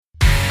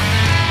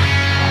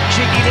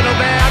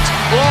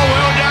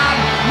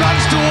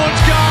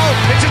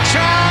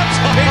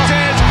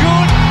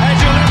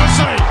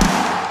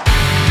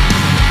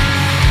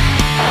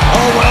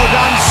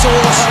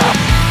Sauce.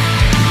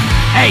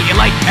 Hey, you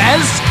like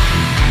Pez?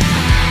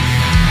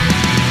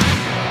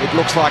 It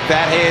looks like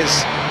that.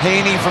 Here's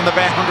Heaney from the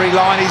boundary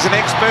line. He's an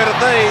expert at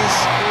these.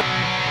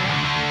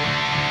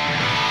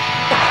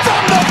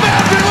 From the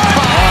boundary line!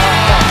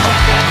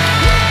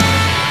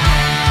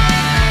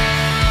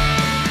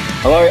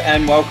 Hello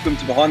and welcome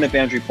to Behind the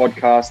Boundary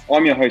podcast.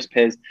 I'm your host,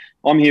 Pez.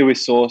 I'm here with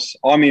Sauce.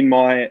 I'm in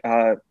my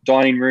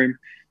dining room.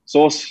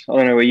 Sauce, I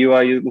don't know where you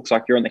are. It looks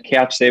like you're on the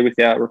couch there with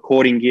our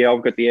recording gear.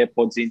 I've got the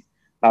AirPods in,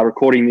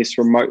 recording this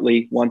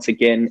remotely once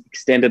again.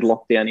 Extended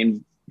lockdown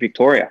in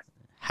Victoria.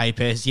 Hey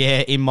Pez, yeah,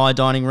 in my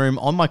dining room,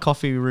 on my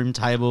coffee room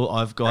table,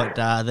 I've got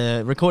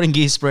the recording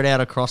gear spread out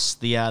across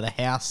the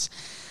house,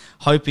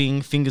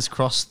 hoping, fingers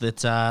crossed, that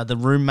the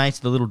roommate,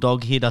 the little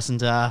dog here,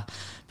 doesn't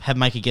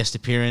make a guest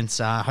appearance,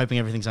 hoping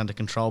everything's under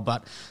control.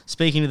 But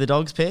speaking of the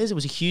dogs, Pez, it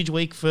was a huge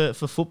week for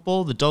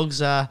football. The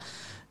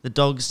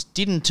dogs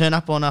didn't turn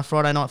up on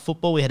Friday night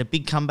football. We had a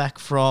big comeback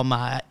from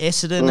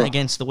Essendon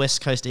against the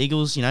West Coast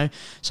Eagles. You know,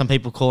 some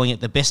people calling it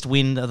the best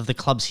win of the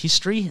club's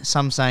history.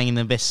 Some saying in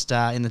the best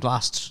in the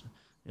last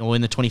or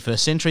in the 21st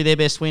century their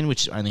best win,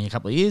 which is only a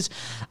couple of years.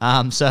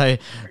 So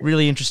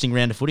really interesting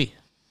round of footy.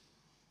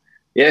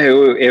 Yeah,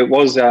 it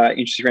was an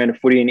interesting round of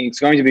footy, and it's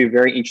going to be a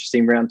very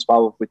interesting round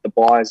 12 with the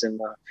buys and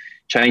the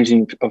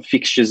changing of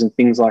fixtures and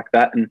things like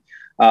that. And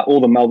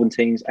all the Melbourne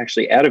teams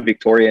actually out of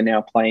Victoria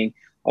now playing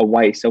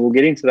away. So we'll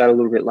get into that a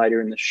little bit later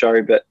in the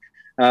show. But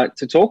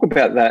to talk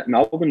about that,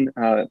 Melbourne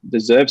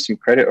deserves some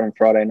credit on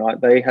Friday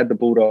night. They had the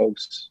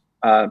Bulldogs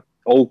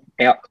all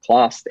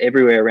outclassed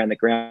everywhere around the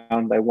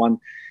ground. They won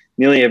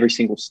nearly every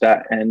single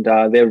stat, and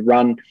their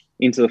run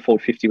into the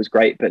forward 50 was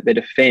great, but their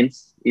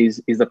defence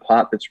is the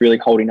part that's really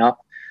holding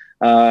up.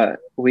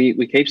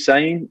 We keep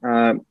saying,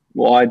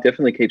 well, I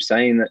definitely keep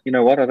saying that, you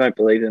know what, I don't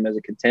believe them as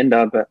a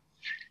contender, but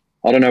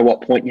I don't know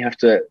what point you have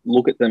to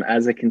look at them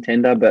as a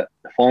contender, but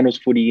the finals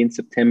footy in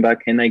September,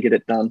 can they get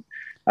it done?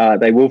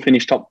 They will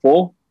finish top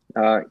 4.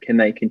 Can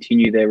they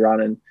continue their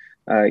run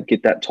and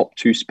get that top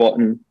 2 spot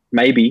and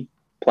maybe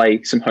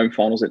play some home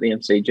finals at the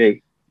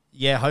MCG?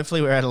 Yeah,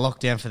 hopefully we're out of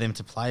lockdown for them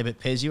to play. But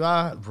Pez, you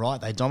are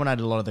right. They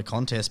dominated a lot of the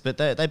contest, but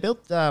they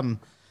built...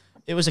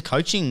 it was a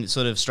coaching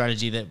sort of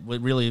strategy that was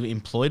really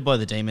employed by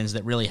the Demons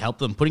that really helped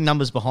them, putting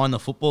numbers behind the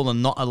football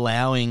and not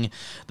allowing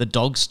the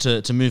Dogs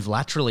to move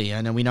laterally.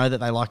 And we know that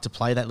they like to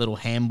play that little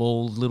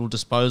handball, little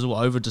disposal,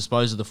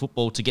 over-dispose of the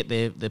football to get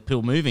their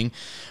pill moving.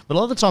 But a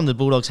lot of the time the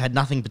Bulldogs had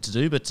nothing but to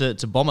do but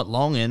to bomb it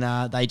long,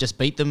 and they just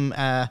beat them.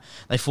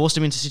 They forced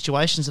them into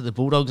situations that the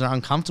Bulldogs are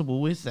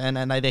uncomfortable with,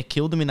 and they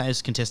killed them in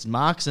those contested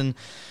marks. And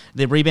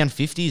their rebound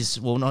 50s,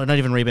 well, not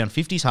even rebound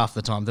 50s half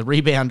the time, the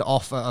rebound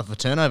off of a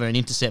turnover and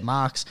intercept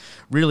marks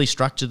really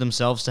structured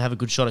themselves to have a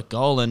good shot at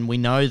goal. And we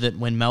know that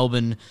when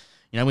Melbourne,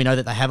 we know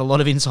that they have a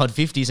lot of inside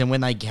 50s, and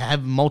when they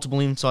have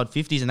multiple inside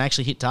 50s and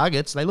actually hit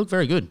targets, they look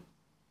very good.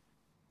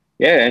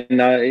 Yeah,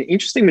 and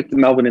interesting with the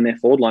Melbourne in their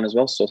forward line as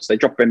well. So they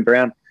dropped Ben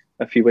Brown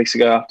a few weeks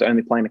ago after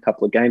only playing a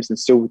couple of games and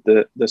still with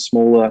the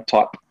smaller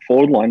type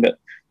forward line. But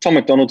Tom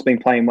McDonald's been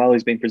playing well.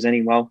 He's been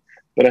presenting well.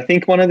 But I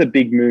think one of the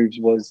big moves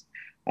was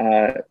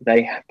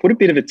they put a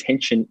bit of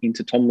attention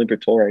into Tom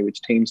Liberatore,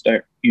 which teams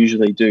don't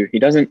usually do. He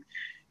doesn't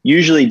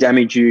usually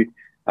damage you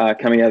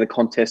coming out of the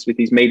contest with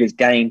his meters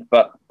gained,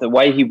 but the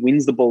way he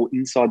wins the ball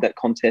inside that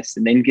contest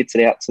and then gets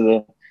it out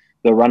to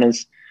the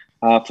runners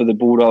for the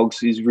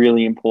Bulldogs is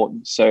really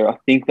important. So I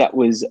think that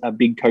was a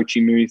big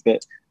coaching move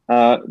that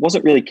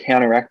wasn't really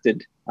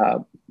counteracted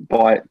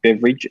by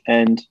Beveridge,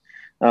 and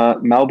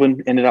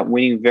Melbourne ended up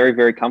winning very,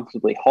 very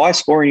comfortably. High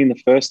scoring in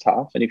the first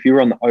half, and if you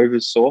were on the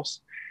overs Source,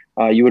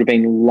 you would have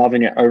been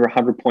loving it, over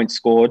 100 points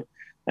scored,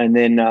 and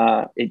then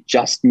it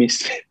just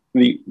missed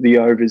the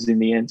overs in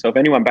the end. So if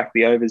anyone backed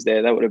the overs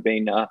there, that would have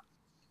been a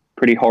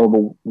pretty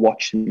horrible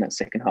watch in that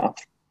second half.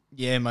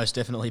 Yeah, most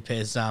definitely,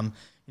 Pez.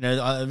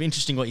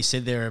 Interesting what you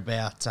said there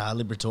about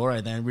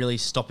Liberatore, then really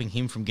stopping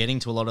him from getting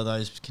to a lot of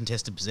those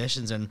contested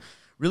possessions and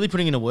really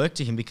putting in a work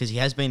to him, because he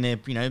has been their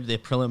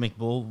prolific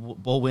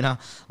ball winner.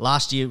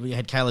 Last year we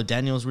had Caleb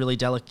Daniels really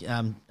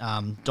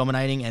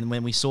dominating, and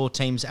when we saw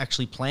teams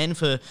actually plan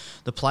for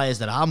the players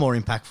that are more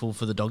impactful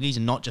for the Doggies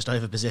and not just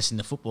over-possessing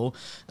the football,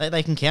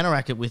 they can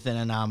counteract it with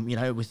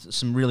with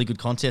some really good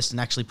contests and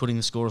actually putting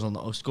the scores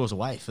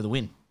away for the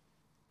win.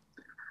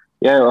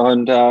 Yeah,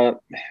 and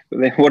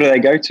what do they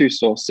go to,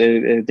 Source?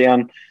 They're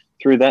down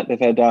through that. They've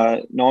had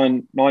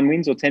 9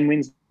 wins or 10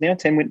 wins now,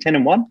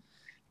 10-1.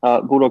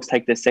 Bulldogs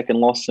take their second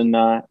loss, and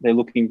they're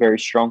looking very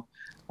strong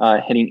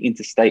heading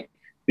into state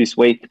this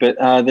week. But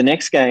the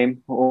next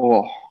game,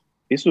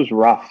 this was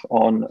rough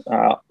on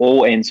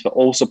all ends for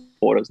all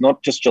supporters,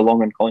 not just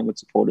Geelong and Collingwood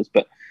supporters,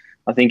 but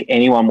I think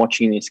anyone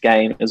watching this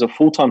game. There's a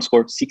full-time score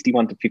of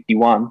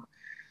 61-51,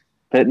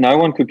 but no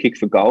one could kick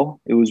for goal.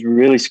 It was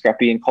really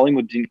scrappy, and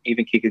Collingwood didn't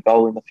even kick a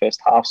goal in the first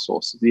half,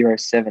 Source,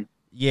 0-7.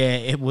 Yeah,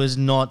 it was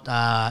not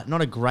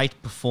a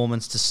great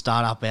performance to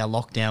start up our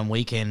lockdown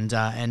weekend.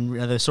 And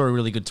they saw a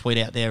really good tweet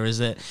out there is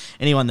that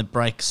anyone that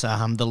breaks the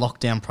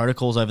lockdown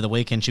protocols over the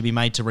weekend should be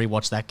made to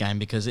rewatch that game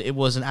because it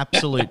was an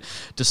absolute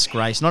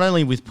disgrace. Not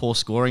only with poor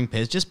scoring,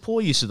 Pez, just poor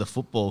use of the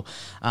football.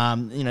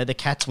 The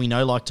Cats we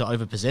know like to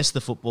overpossess the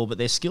football, but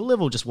their skill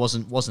level just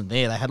wasn't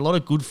there. They had a lot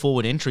of good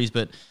forward entries,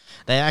 but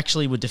they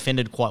actually were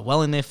defended quite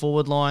well in their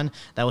forward line.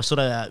 They were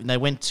they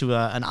went to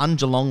an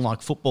un-Geelong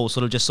like football,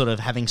 just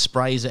having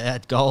sprays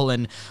at goal,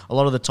 and a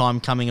lot of the time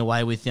coming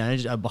away with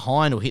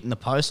behind or hitting the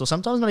post, or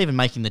sometimes not even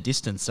making the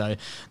distance. So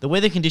the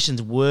weather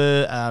conditions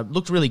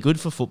looked really good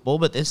for football,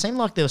 but it seemed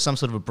like there was some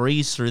sort of a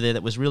breeze through there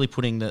that was really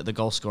putting the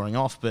goal scoring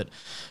off. But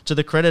to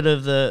the credit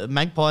of the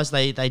Magpies,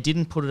 they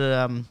didn't put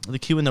the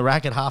cue in the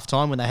rack at half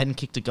time when they hadn't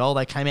kicked a goal.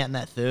 They came out in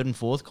that third and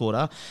fourth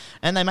quarter,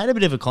 and they made a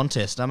bit of a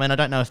contest. I mean, I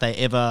don't know if they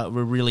ever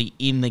were really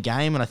in the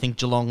game, and I think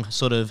Geelong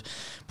sort of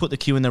put the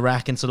cue in the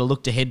rack and sort of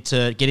looked ahead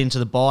to get into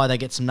the bye. They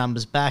get some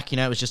numbers back.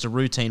 It was just a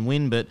routine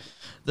win, but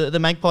the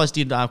Magpies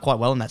did quite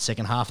well in that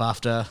second half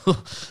after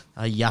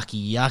a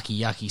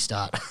yucky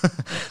start.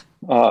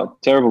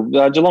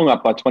 Terrible. Geelong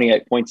up by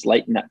 28 points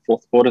late in that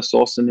fourth quarter,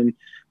 Sauce, and then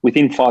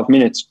within 5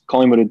 minutes,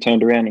 Collingwood had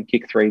turned around and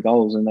kicked 3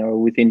 goals, and they were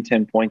within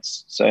 10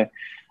 points. So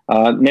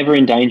never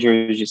in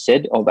danger, as you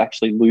said, of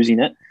actually losing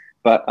it.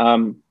 But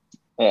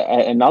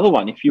another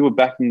one, if you were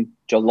backing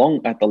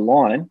Geelong at the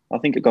line, I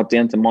think it got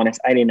down to minus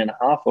 18.5.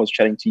 I was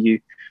chatting to you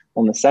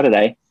on the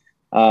Saturday.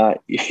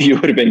 You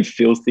would have been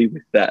filthy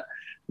with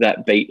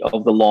that beat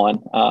of the line.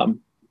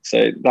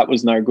 So that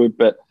was no good.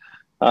 But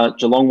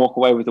Geelong walk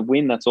away with a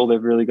win. That's all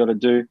they've really got to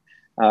do.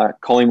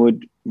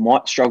 Collingwood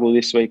might struggle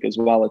this week as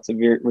well. It's a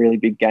really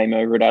big game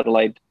over at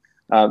Adelaide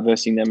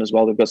versus them as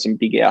well. They've got some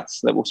big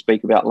outs that we'll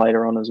speak about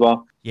later on as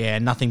well. Yeah,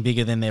 nothing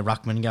bigger than their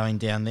ruckman going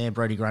down there.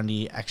 Brodie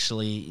Grundy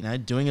actually,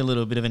 doing a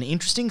little bit of an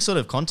interesting sort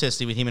of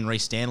contest with him and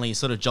Reece Stanley. He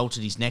sort of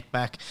jolted his neck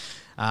back,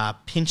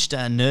 pinched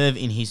a nerve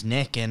in his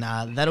neck, and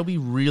that'll be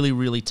really,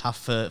 really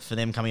tough for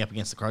them coming up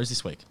against the Crows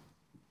this week.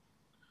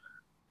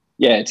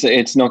 Yeah,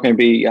 it's not going to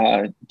be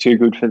too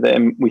good for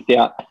them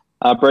without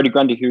Brodie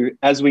Grundy, who,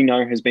 as we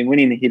know, has been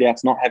winning the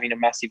hitouts, not having a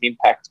massive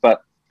impact,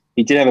 but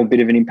he did have a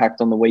bit of an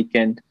impact on the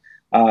weekend,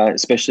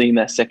 especially in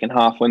that second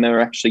half when they were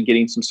actually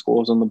getting some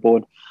scores on the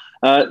board.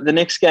 The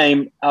next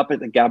game up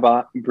at the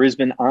Gabba,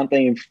 Brisbane, aren't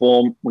they in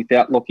form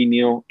without Lachie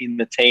Neale in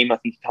the team? I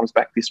think he comes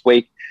back this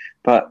week,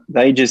 but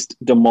they just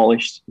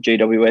demolished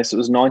GWS. It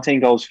was 19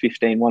 goals,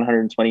 15,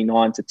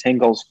 129 to 10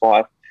 goals,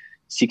 5,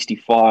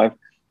 65.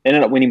 They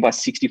ended up winning by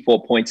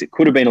 64 points. It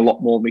could have been a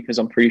lot more because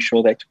I'm pretty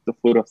sure they took the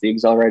foot off the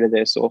accelerator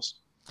there, Sauce.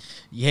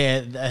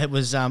 Yeah, it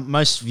was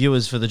most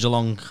viewers for the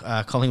Geelong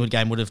Collingwood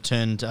game would have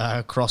turned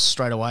across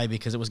straight away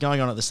because it was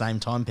going on at the same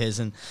time, Pez,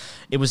 and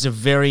it was a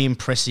very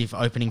impressive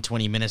opening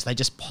 20 minutes. They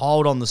just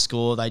piled on the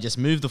score. They just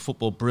moved the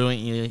football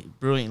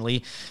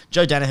brilliantly.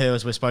 Joe Danaher,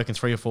 as we've spoken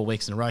 3 or 4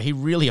 weeks in a row, he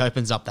really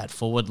opens up that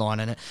forward line,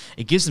 and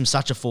it gives them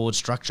such a forward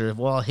structure.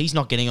 While he's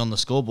not getting on the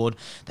scoreboard,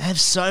 they have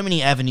so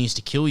many avenues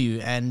to kill you,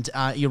 and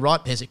you're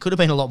right, Pez, it could have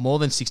been a lot more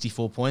than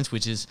 64 points,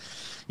 which is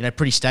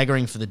pretty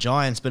staggering for the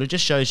Giants, but it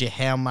just shows you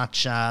how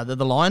much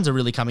the Lions are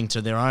really coming to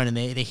their own, and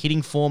they're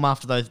hitting form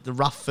after the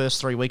rough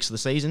first 3 weeks of the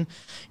season,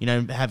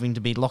 having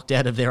to be locked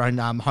out of their own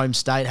home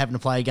state, having to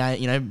play a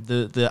game,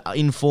 the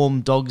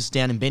informed Dogs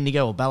down in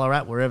Bendigo or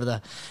Ballarat, wherever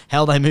the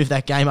hell they moved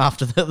that game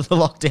after the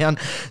lockdown.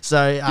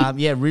 So,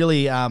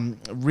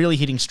 really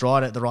hitting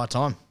stride at the right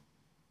time.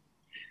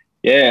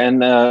 Yeah,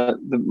 and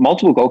the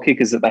multiple goal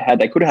kickers that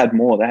they could have had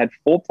more. They had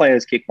 4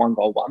 players kick 1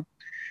 goal, 1.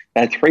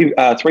 They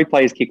had 3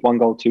 players kick 1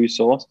 goal, 2,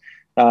 Sauce.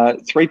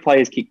 3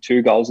 players kick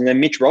 2 goals, and then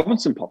Mitch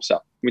Robinson pops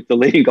up with the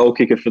leading goal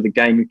kicker for the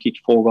game, who kicked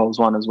 4 goals,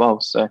 1 as well.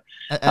 So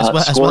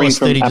as well as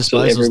 30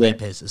 disposals there,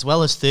 Pez. As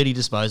well as 30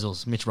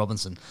 disposals, Mitch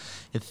Robinson.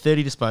 He had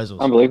 30 disposals.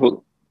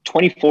 Unbelievable.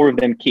 24 of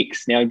them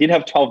kicks. Now, he did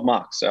have 12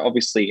 marks, so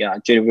obviously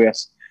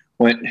GWS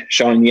weren't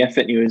showing the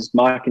effort. He was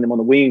marking them on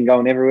the wing and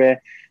going everywhere.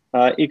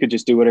 He could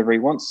just do whatever he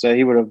wants, so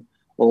he would have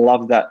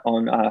loved that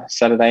on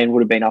Saturday and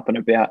would have been up and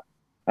about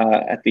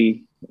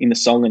in the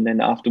song and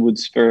then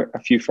afterwards for a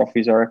few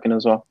frothies, I reckon,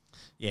 as well.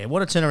 Yeah,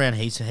 what a turnaround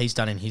he's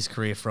done in his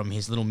career from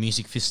his little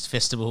music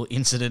festival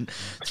incident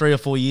 3 or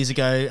 4 years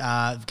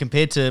ago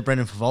compared to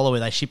Brendan Favola, where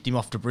they shipped him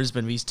off to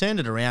Brisbane. He's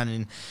turned it around,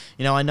 and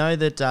I know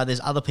that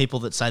there's other people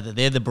that say that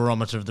they're the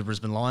barometer of the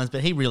Brisbane Lions,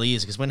 but he really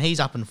is, because when he's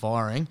up and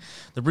firing,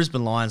 the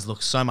Brisbane Lions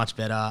look so much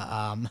better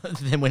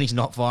than when he's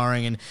not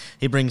firing, and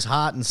he brings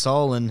heart and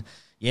soul. And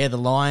yeah, the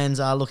Lions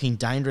are looking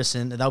dangerous,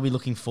 and they'll be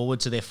looking forward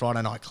to their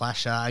Friday night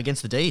clash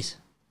against the D's.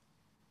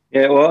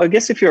 Yeah, well, I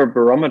guess if you're a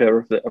barometer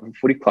of a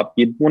footy club,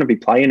 you'd want to be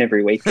playing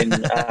every week. And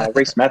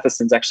Reece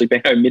Matheson's actually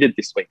been omitted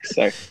this week.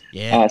 So,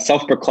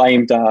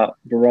 self-proclaimed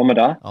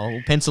barometer. Oh,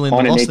 pencil in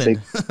the loss then.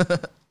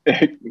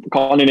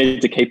 Kind of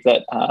need to keep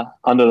that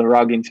under the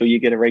rug until you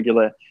get a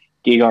regular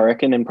gig, I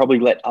reckon, and probably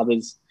let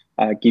others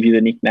give you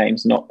the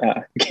nicknames, not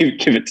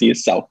give it to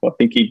yourself. I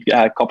think he'd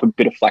cop a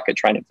bit of flack at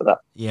training for that.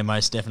 Yeah,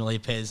 most definitely,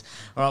 Pez.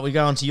 All right, we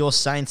go on to your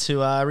Saints,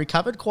 who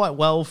recovered quite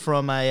well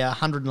from a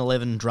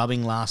 111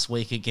 drubbing last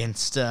week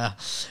against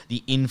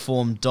the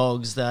informed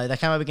Dogs. They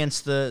came up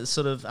against the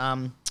sort of,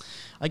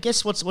 I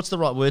guess, what's the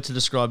right word to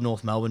describe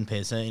North Melbourne,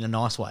 Pez, in a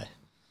nice way?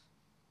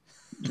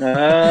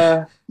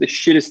 The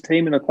shittest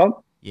team in the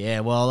club.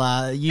 Yeah,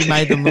 well, you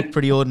made them look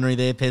pretty ordinary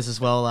there, Pez,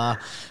 as well,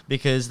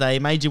 because they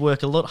made you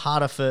work a lot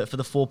harder for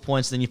the 4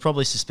 points than you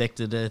probably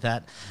suspected.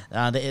 That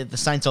the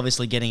Saints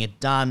obviously getting it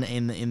done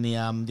in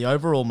the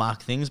overall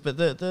mark things, but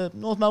the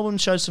North Melbourne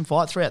showed some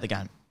fight throughout the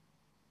game.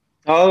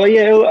 Oh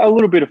yeah, a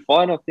little bit of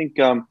fight. I think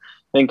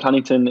Ben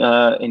Cunnington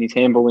and his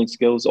handballing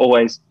skills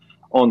always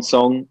on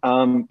song,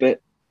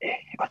 but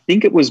I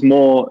think it was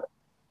more.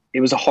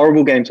 It was a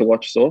horrible game to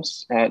watch,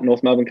 Sauce.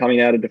 North Melbourne coming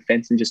out of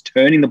defence and just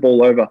turning the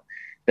ball over.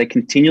 They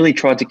continually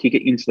tried to kick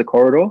it into the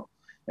corridor,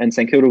 and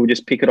St Kilda would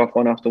just pick it off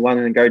one after one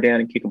and then go down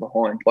and kick it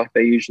behind like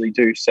they usually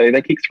do. So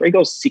they kicked 3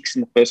 goals, 6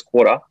 in the first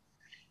quarter,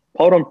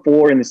 piled on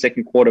 4 in the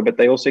second quarter, but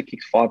they also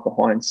kicked 5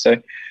 behind. So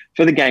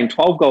for the game,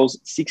 12 goals,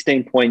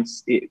 16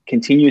 points, it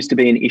continues to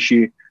be an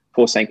issue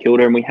for St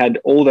Kilda. And we had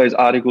all those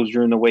articles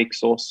during the week,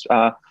 Source,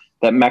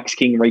 that Max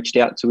King reached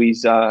out to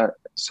his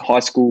high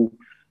school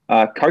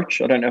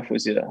coach. I don't know if it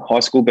was a high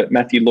school, but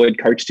Matthew Lloyd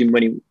coached him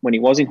when he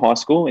was in high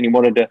school, and he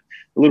wanted a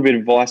little bit of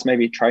advice,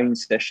 maybe a training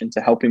session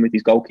to help him with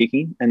his goal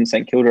kicking. And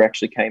St Kilda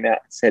actually came out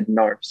and said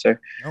no. So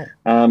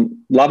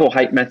love or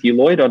hate Matthew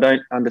Lloyd, I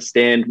don't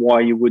understand why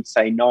you would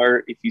say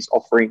no if he's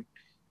offering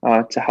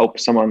to help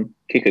someone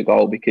kick a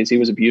goal, because he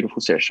was a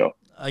beautiful set shot.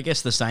 I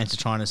guess the Saints are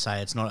trying to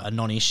say it's not a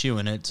non-issue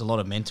and it's a lot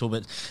of mental,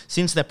 but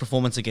since that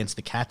performance against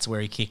the Cats where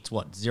he kicked,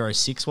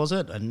 0-6 was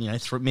it? And,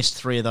 missed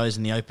 3 of those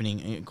in the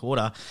opening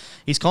quarter,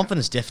 his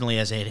confidence definitely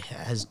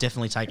has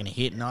definitely taken a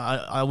hit. And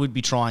I would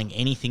be trying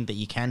anything that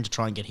you can to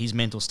try and get his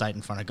mental state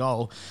in front of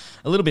goal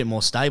a little bit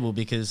more stable,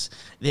 because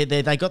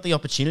they got the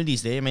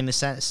opportunities there. I mean, the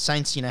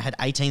Saints, had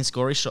 18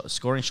 scoring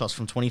shots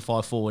from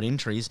 25 forward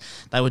entries.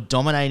 They were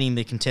dominating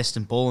the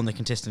contestant ball and the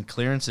contestant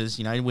clearances,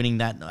 winning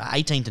that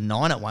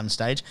 18-9 at one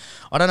stage.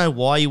 I don't know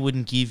why you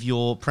wouldn't give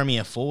your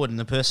premier forward and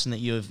the person that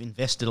you have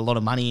invested a lot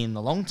of money in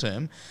the long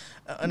term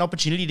an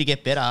opportunity to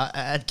get better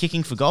at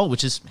kicking for goal,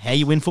 which is how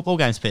you win football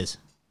games, Pez.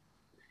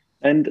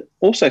 And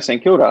also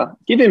St Kilda,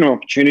 give him an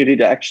opportunity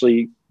to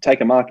actually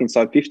take a mark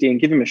inside 50 and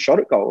give him a shot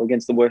at goal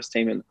against the worst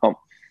team in the comp.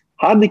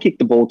 Hardly kicked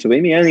the ball to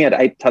him. He only had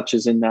 8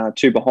 touches and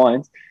 2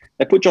 behinds.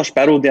 They put Josh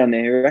Battle down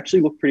there, who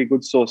actually looked pretty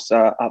good, Source,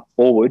 up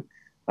forward.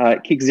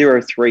 Kicked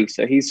 0-3,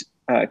 so his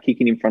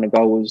kicking in front of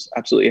goal was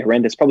absolutely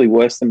horrendous, probably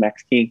worse than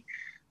Max King.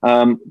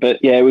 But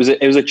yeah, it was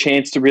a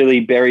chance to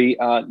really bury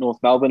North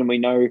Melbourne, and we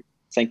know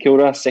St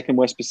Kilda, second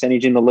worst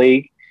percentage in the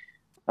league,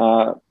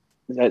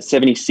 at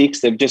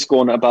 76. They've just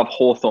gone above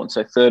Hawthorn,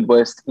 so third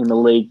worst in the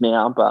league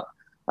now, but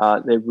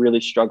they're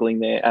really struggling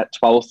there at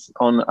 12th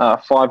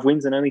on 5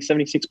 wins and only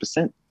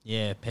 76%.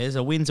 Yeah, Pez,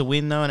 a win's a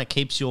win, though, and it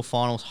keeps your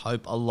finals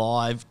hope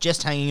alive.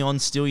 Just hanging on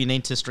still, you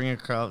need to string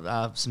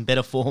some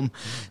better form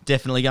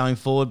definitely going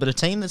forward. But a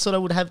team that sort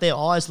of would have their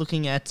eyes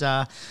looking at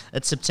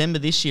September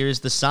this year is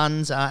the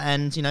Suns,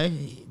 and,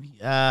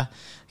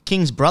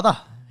 King's brother.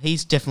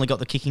 He's definitely got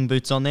the kicking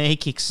boots on there. He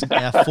kicks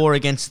 4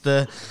 against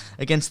the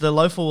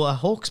local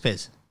Hawks,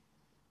 Pez.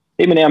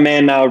 Him and our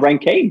man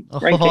Rankine.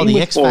 Rankine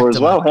with 4 as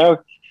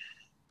well.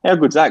 How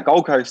good's that?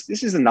 Gold Coast,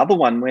 this is another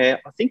one where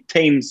I think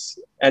teams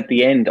at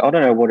the end, I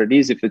don't know what it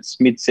is, if it's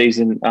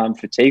mid-season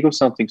fatigue or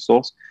something,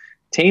 Source,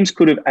 teams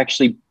could have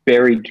actually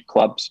buried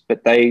clubs,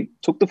 but they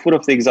took the foot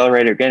off the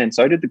accelerator again, and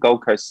so did the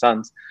Gold Coast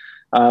Suns.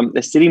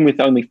 They're sitting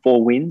with only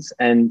 4 wins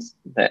and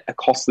a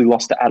costly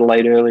loss to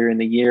Adelaide earlier in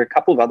the year, a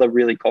couple of other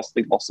really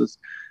costly losses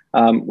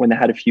when they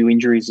had a few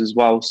injuries as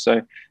well.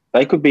 So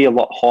they could be a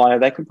lot higher.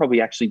 They could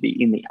probably actually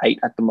be in the 8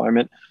 at the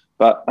moment.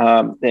 But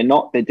they're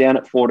not. They're down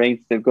at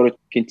 14th. They've got to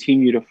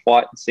continue to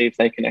fight and see if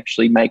they can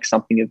actually make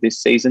something of this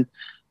season.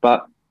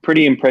 But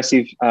pretty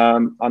impressive. I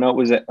know it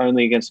was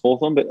only against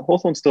Hawthorn, but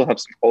Hawthorn still have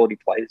some quality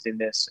players in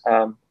their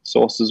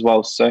Source as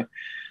well. So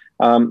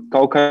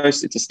Gold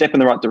Coast, it's a step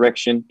in the right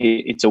direction.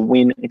 It's a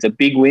win. It's a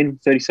big win,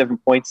 37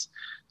 points.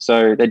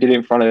 So they did it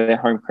in front of their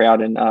home crowd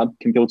and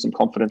can build some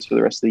confidence for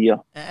the rest of the year.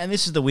 And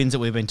this is the wins that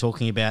we've been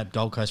talking about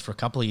Gold Coast for a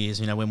couple of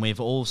years, when we've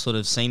all sort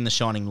of seen the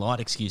shining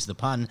light, excuse the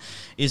pun,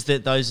 is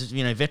that those,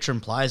 veteran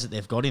players that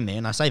they've got in there,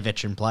 and I say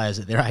veteran players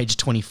at their age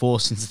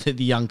 24 since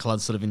the young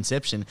club's sort of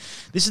inception,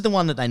 this is the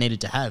one that they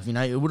needed to have.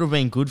 It would have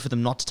been good for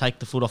them not to take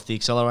the foot off the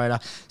accelerator,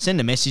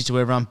 send a message to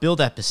everyone, build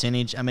that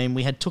percentage. I mean,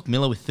 we had Took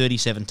Miller with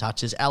 37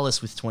 touches,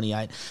 Alice with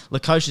 28,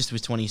 Lukosius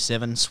with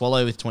 27,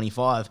 Swallow with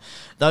 25.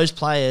 Those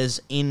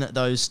players in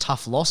those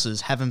tough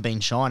losses haven't been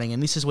shining,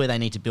 and this is where they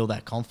need to build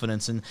that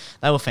confidence, and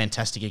they were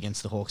fantastic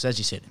against the Hawks. As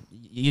you said,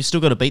 you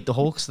still got to beat the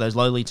Hawks, those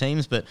lowly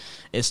teams, but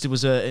it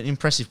was an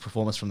impressive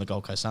performance from the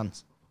Gold Coast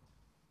Suns.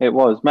 It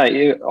was,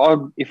 mate.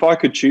 If I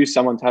could choose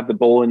someone to have the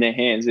ball in their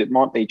hands, it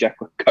might be Jack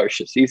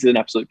Lukosius. He's an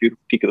absolute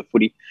beautiful kick of the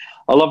footy.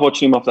 I love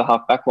watching him off the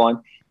half back line.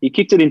 He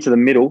kicked it into the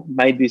middle,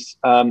 made this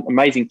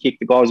amazing kick.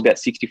 The guy was about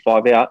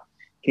 65 out.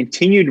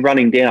 continued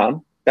running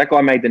down. That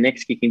guy made the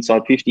next kick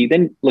inside 50.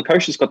 Then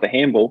Lukosius got the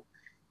handball,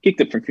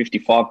 kicked it from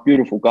 55.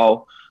 Beautiful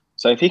goal.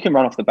 So if he can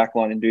run off the back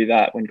line and do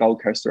that when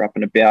Gold Coast are up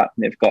and about,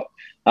 and they've got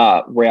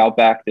Rao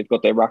back, they've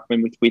got their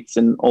ruckman with Wits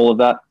and all of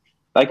that,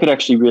 they could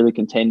actually really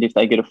contend if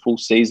they get a full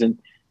season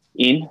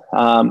in.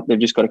 They've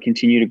just got to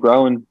continue to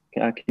grow and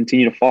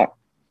continue to fight.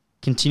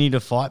 Continue to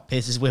fight,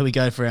 Pez, is where we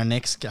go for our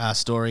next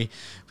story,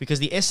 because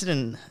the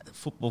Essendon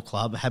Football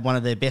Club had one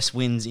of their best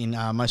wins in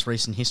most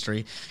recent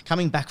history,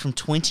 coming back from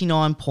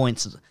 29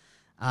 points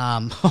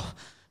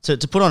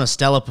to put on a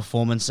stellar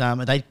performance.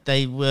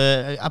 They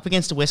were up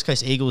against the West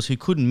Coast Eagles, who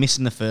couldn't miss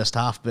in the first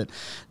half, but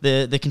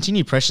the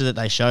continued pressure that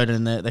they showed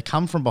and the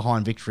come from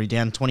behind victory,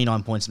 down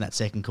 29 points in that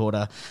second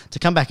quarter, to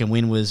come back and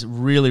win was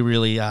really,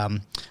 really,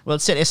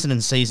 it set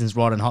Essendon's seasons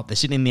right and hot. They're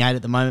sitting in the 8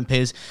 at the moment,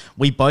 Pez.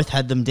 We both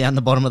had them down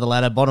the bottom of the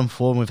ladder, bottom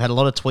 4, and we've had a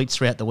lot of tweets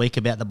throughout the week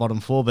about the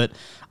bottom 4, but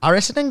are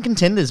Essendon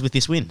contenders with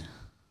this win?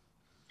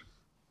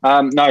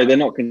 No, they're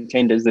not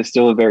contenders. They're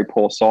still a very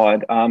poor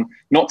side.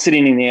 Not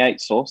sitting in the 8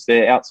 source.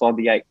 They're outside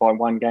the 8 by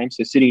 1 game,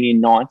 so sitting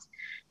in 9th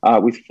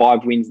with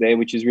 5 wins there,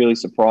 which is really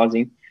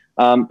surprising.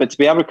 But to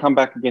be able to come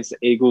back against the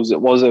Eagles, it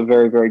was a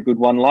very, very good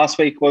one. Last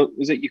week, what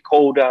was it you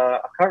called? I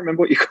can't remember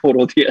what you called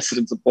all the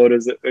Essendon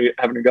supporters that were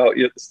having a go at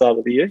you at the start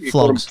of the year. You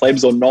called them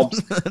plebs or knobs.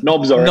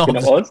 Knobs, I reckon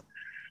it was.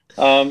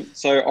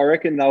 So I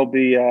reckon they'll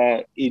be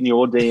in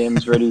your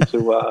DMs ready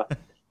to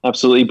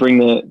absolutely bring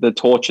the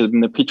torches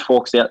and the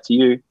pitchforks out to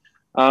you.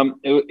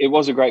 It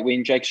was a great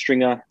win. Jake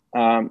Stringer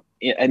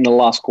in the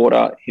last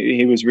quarter,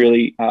 he was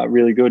really,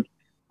 really good.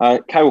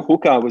 Kale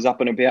Hooker was up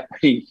and about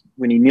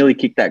when he nearly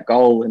kicked that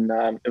goal, and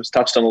it was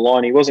touched on the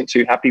line. He wasn't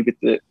too happy with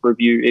the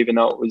review, even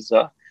though it was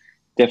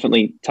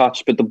definitely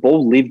touched. But the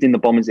ball lived in the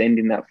Bombers' end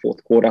in that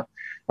fourth quarter.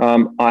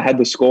 I had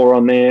the score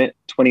on there,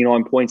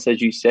 29 points,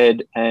 as you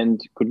said, and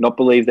could not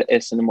believe that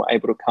Essendon were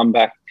able to come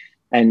back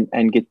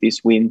and get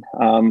this win.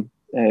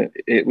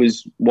 It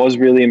was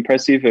really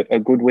impressive, a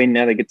good win.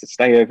 Now they get to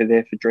stay over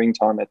there for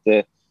Dreamtime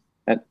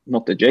at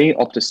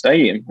Optus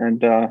Stadium,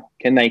 and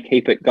can they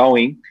keep it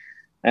going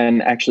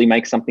and actually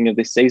make something of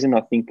this season?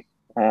 I think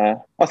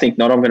not.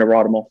 I'm going to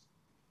write them off.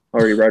 I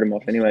already wrote them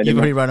off anyway. You've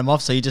already wrote them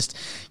off, so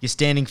you're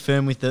standing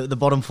firm with the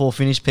bottom 4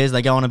 finish, Pez.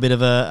 They go on a bit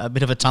of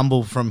a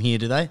tumble from here,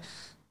 do they?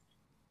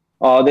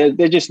 Oh,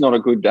 they're just not a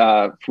good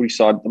footy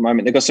side at the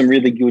moment. They've got some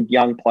really good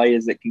young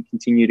players that can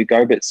continue to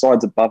go, but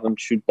sides above them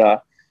should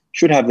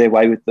have their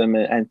way with them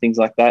and things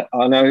like that.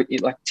 I know,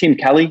 like Tim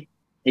Kelly,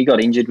 he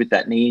got injured with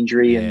that knee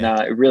injury, and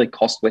it really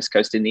cost West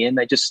Coast in the end.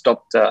 They just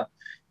stopped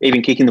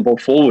even kicking the ball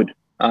forward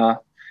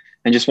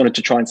and just wanted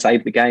to try and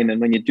save the game.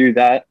 And when you do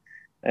that,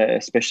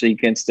 especially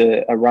against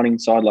a running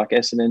side like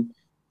Essendon,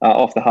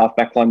 off the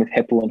half-back line with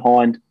Heppel and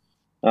Hind,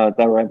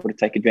 they were able to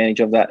take advantage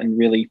of that and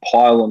really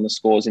pile on the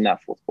scores in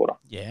that fourth quarter.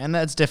 Yeah, and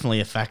that's definitely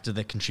a factor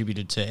that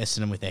contributed to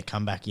Essendon with their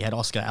comeback. You had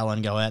Oscar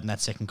Allen go out in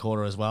that second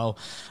quarter as well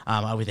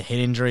with a head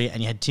injury,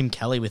 and you had Tim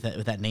Kelly with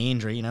that knee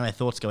injury. You know, our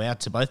thoughts go out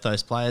to both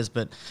those players,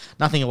 but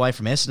nothing away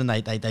from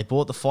Essendon. They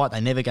bought the fight.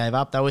 They never gave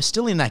up. They were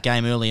still in that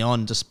game early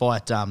on,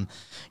 despite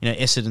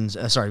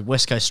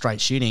West Coast straight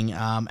shooting,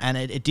 and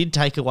it did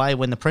take away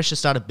when the pressure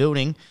started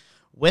building.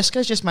 West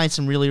Coast just made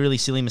some really, really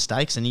silly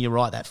mistakes, and you're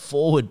right, that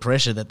forward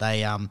pressure that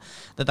they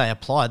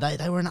applied,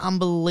 they were an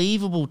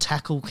unbelievable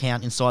tackle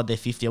count inside their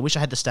 50. I wish I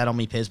had the stat on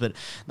me, Pez, but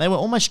they were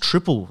almost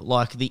triple,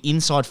 like the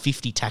inside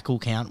 50 tackle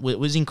count. It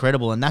was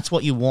incredible, and that's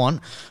what you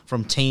want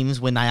from teams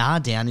when they are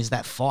down, is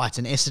that fight,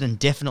 and Essendon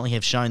definitely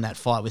have shown that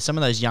fight with some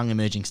of those young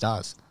emerging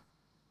stars.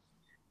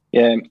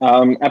 Yeah,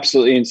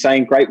 absolutely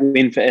insane. Great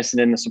win for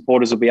Essendon. The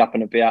supporters will be up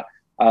and about,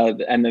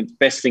 and the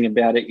best thing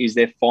about it is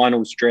their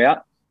finals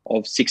drought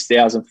of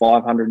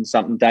 6,500 and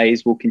something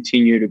days will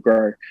continue to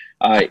grow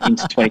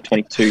into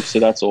 2022. So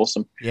that's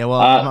awesome. Yeah, well,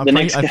 I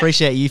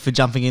appreciate you for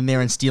jumping in there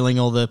and stealing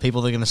all the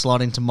people that are going to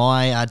slide into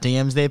my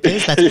DMs there,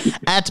 Pez.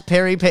 That's at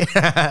Peri Chicken,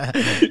 I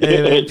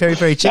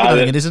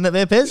think it, isn't it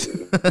there,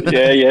 Pez?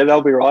 yeah,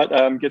 they'll be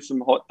right. Get some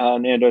hot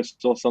Nando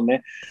sauce on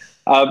there.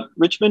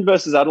 Richmond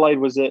versus Adelaide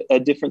was a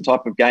different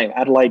type of game.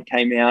 Adelaide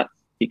came out,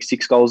 kicked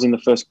 6 goals in the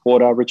first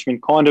quarter.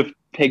 Richmond kind of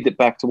pegged it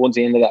back towards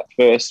the end of that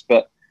first,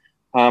 but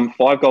 5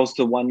 goals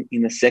to 1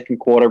 in the second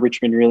quarter.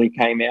 Richmond really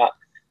came out,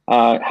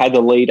 had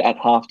the lead at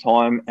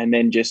halftime, and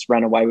then just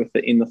ran away with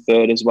it in the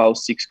third as well,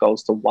 6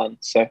 goals to 1.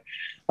 So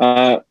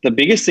the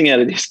biggest thing out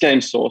of this game,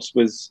 Source,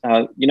 was,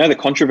 the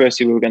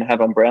controversy we were going to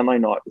have on Brownlow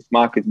night with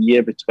Mark of the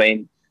Year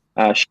between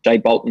Shea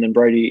Bolton and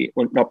Brody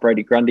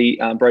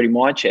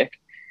Myercheck.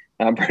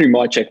 Brody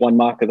Myercheck won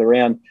Mark of the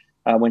Round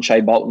when Shea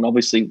Bolton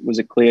obviously was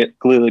a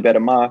clearly better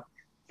mark.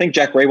 I think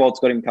Jack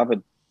Riewoldt got him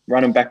covered,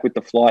 running back with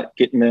the flight,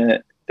 getting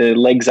the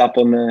legs up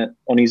on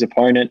his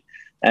opponent,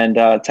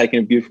 and taking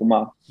a beautiful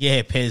mark.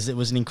 Yeah, Pez, it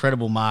was an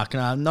incredible mark.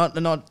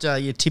 Not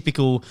your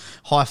typical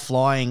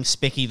high-flying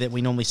specky that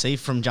we normally see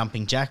from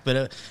Jumping Jack,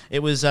 but it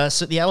was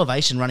so the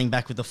elevation running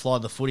back with the fly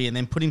of the footy and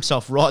then put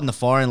himself right in the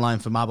firing lane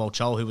for Marbol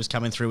Chol, who was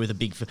coming through with a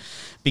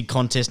big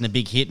contest and a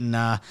big hit and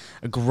a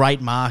great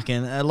mark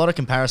and a lot of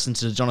comparison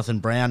to Jonathan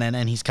Brown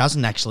and his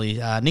cousin, actually,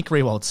 Nick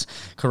Riewoldz's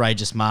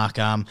courageous mark.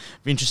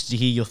 Be interested to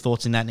hear your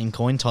thoughts in that in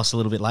coin toss a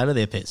little bit later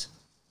there, Pez.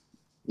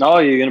 No,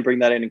 you're going to bring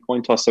that in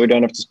coin toss, so we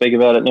don't have to speak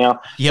about it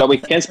now. Yep. But we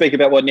can speak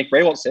about what Nick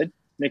Riewoldt said.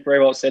 Nick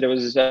Riewoldt said it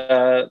was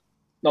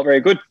not very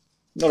good,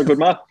 not a good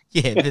mark.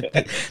 Yeah,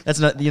 that's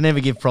not. You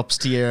never give props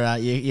to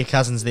your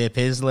cousins there,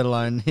 Pez, let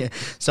alone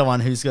someone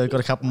who's got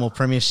a couple more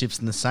premierships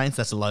than the Saints.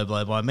 That's a low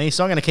blow by me.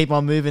 So I'm going to keep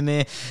on moving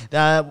there.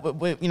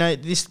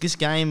 This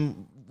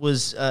game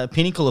was a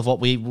pinnacle of what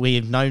we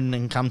have known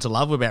and come to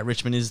love about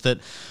Richmond is that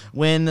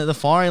when the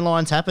firing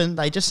lines happened,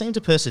 they just seemed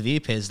to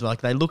persevere, Pez.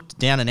 Like, they looked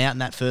down and out in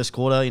that first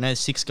quarter,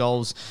 6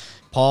 goals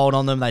piled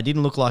on them. They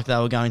didn't look like they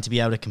were going to be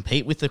able to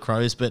compete with the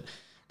Crows, but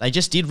they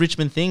just did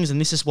Richmond things,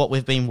 and this is what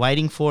we've been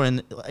waiting for.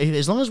 And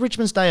as long as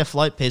Richmond stay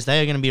afloat, Pez,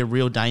 they are going to be a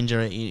real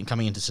danger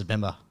coming into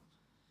September.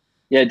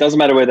 Yeah, it doesn't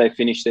matter where they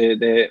finish.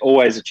 They're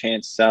always a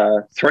chance.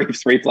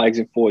 Three flags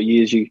in 4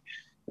 years. You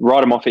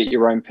write them off at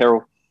your own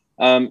peril.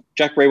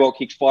 Jack Riewoldt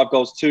kicked 5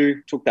 goals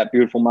too, took that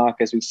beautiful mark,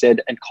 as we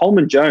said. And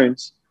Coleman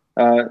Jones,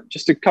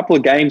 just a couple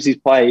of games he's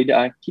played,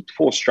 kicked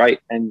 4 straight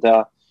and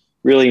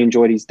really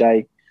enjoyed his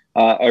day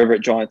over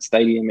at Giants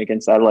Stadium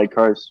against Adelaide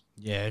Crows.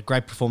 Yeah,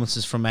 great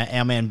performances from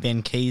our man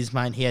Ben Keys,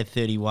 mate. He had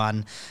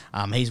 31.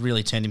 He's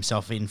really turned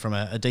himself in from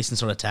a decent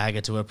sort of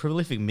tagger to a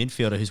prolific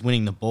midfielder who's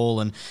winning the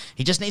ball, and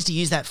he just needs to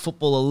use that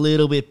football a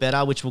little bit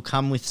better, which will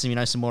come with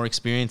some more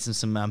experience and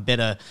some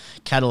better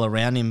cattle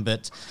around him.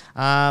 But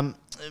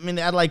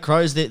the Adelaide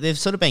Crows, they've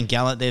sort of been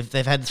gallant.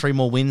 They've had 3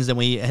 more wins than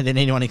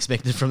anyone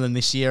expected from them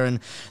this year,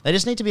 and they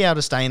just need to be able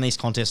to stay in these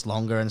contests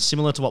longer. And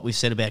similar to what we've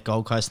said about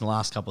Gold Coast in the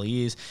last couple of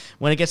years,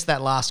 when it gets to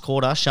that last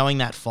quarter, showing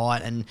that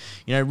fight and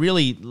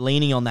really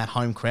leaning on that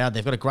home crowd.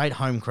 They've got a great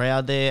home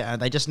crowd there.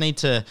 They just need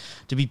to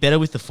be better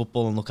with the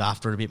football and look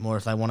after it a bit more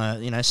if they want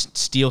to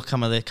steal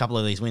a couple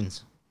of these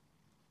wins.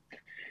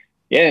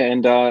 Yeah,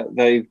 and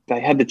they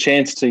had the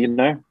chance to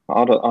either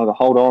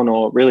hold on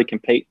or really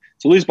compete.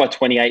 To lose by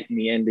 28 in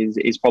the end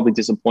is probably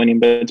disappointing,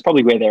 but it's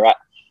probably where they're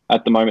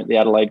at the moment, the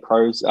Adelaide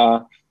Crows.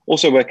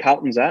 Also where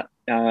Carlton's at,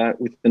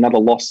 with another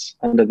loss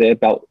under their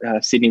belt,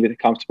 Sydney with a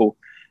comfortable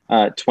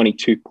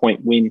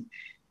 22-point win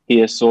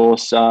here.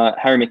 Source,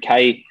 Harry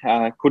Mackay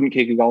couldn't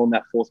kick a goal in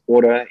that fourth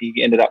quarter.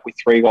 He ended up with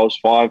 3 goals,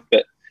 5,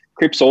 but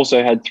Cripps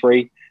also had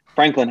 3.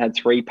 Franklin had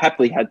 3.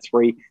 Papley had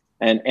 3.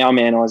 And our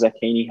man Isaac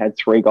Heaney had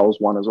 3 goals,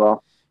 1 as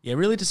well. Yeah,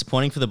 really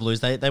disappointing for the Blues.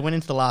 They went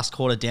into the last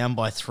quarter down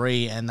by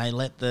 3, and they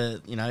let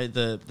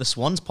the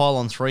Swans pile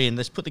on 3, and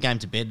they just put the game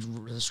to bed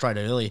straight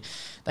early.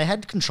 They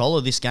had control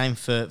of this game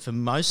for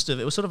most of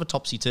it. It was sort of a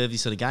topsy-turvy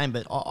sort of game,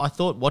 but I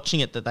thought watching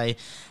it that they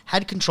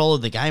had control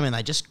of the game, and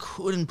they just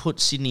couldn't put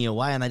Sydney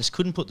away, and they just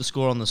couldn't put the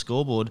score on the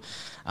scoreboard.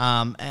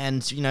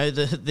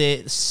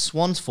 The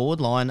Swans forward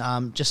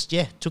line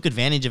took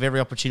advantage of every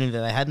opportunity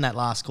that they had in that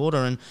last quarter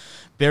and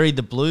buried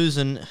the Blues.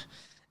 And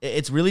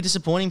it's really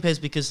disappointing,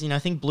 Pez, because I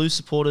think Blues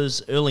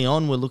supporters early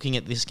on were looking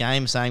at this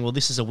game saying, well,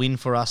 this is a win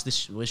for us.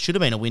 This should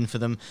have been a win for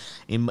them,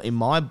 in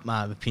my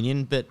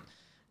opinion. But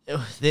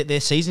their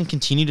season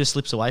continued to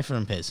slip away from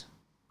them, Pez.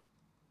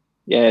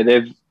 Yeah,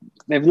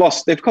 they've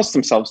lost. They've cost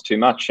themselves too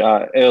much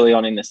early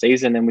on in the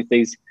season, and with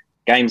these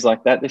games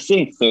like that, they're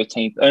sitting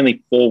 13th,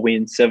 only 4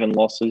 wins, 7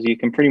 losses. You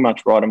can pretty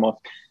much write them off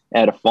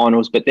out of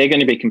finals, but they're going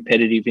to be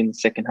competitive in the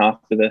second half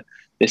of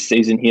this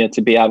season here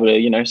to be able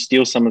to,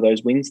 steal some of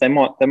those wins. They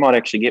might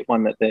actually get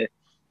one that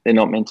they're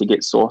not meant to get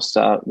sourced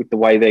with the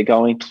way they're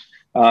going.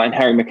 And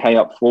Harry Mackay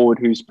up forward,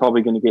 who's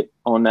probably going to get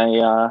on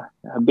a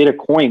bit of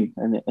coin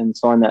and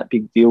sign that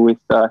big deal with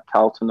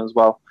Carlton as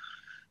well.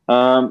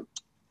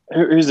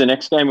 Who's the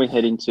next game we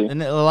head into?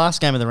 And the last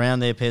game of the round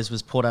there, Pez,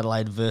 was Port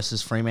Adelaide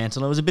versus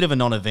Fremantle. It was a bit of a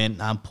non-event.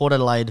 Port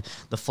Adelaide,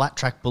 the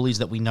flat-track bullies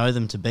that we know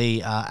them to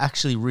be,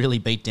 actually really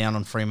beat down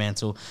on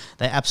Fremantle.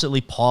 They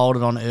absolutely piled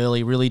it on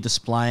early, really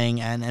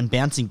displaying and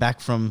bouncing back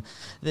from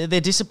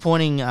their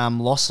disappointing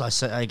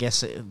loss, I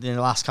guess, in the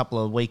last couple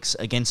of weeks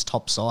against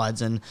top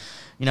sides. And,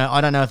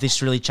 I don't know if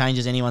this really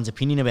changes anyone's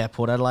opinion about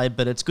Port Adelaide,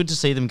 but it's good to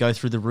see them go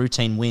through the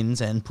routine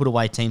wins and put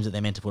away teams that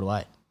they're meant to put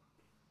away.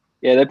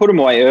 Yeah, they put them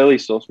away early,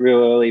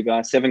 real early,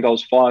 by 7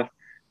 goals, 5.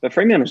 But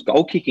Fremantle's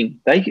goal kicking,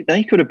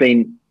 they could have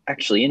been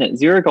actually in it.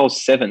 0 goals,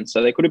 7,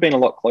 so they could have been a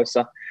lot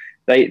closer.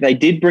 They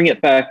did bring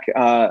it back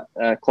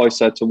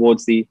closer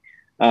towards the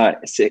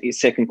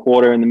second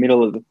quarter, in the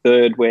middle of the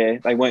third, where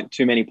they weren't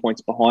too many points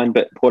behind.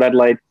 But Port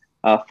Adelaide,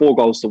 4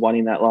 goals to 1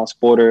 in that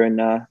last quarter,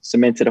 and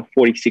cemented a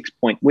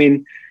 46-point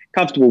win.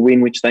 Comfortable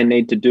win, which they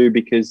need to do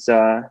because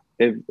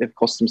they've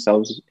cost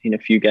themselves in a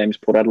few games,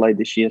 Port Adelaide,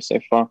 this year so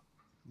far.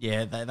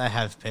 Yeah, they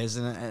have, Pez.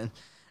 And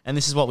And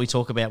this is what we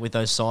talk about with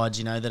those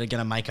sides, that are going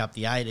to make up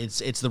the 8.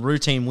 It's the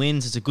routine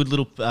wins. It's a good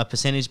little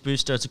percentage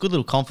booster. It's a good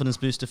little confidence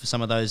booster for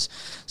some of those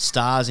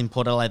stars in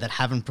Port Adelaide that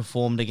haven't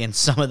performed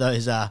against some of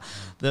those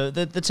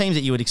the teams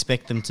that you would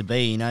expect them to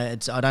be. I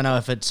don't know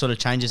if it sort of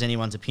changes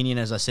anyone's opinion,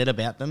 as I said,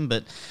 about them,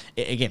 but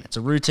again, it's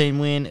a routine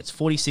win. It's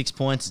 46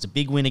 points. It's a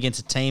big win against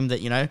a team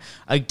that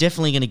are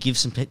definitely going to give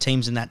some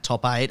teams in that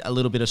top 8 a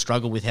little bit of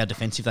struggle with how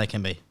defensive they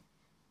can be.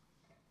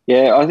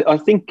 Yeah, I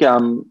think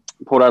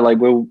Port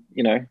Adelaide will,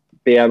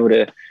 be able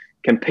to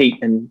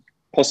compete and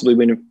possibly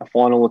win a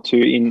final or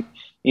two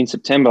in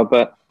September.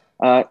 But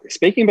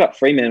speaking about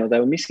Fremantle, they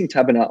were missing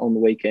Taberner on the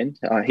weekend.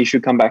 He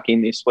should come back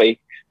in this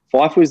week.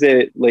 Fife was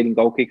their leading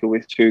goal kicker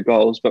with 2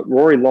 goals, but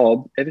Rory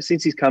Lobb, ever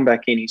since he's come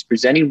back in, he's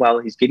presenting well,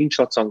 he's getting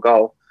shots on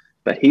goal,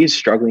 but he is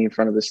struggling in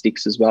front of the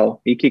sticks as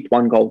well. He kicked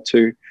 1 goal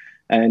too,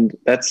 and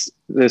that's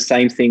the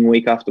same thing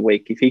week after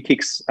week. If he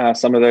kicks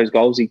some of those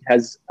goals, he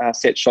has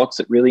set shots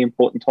at really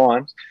important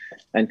times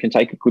and can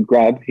take a good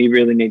grab. He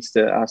really needs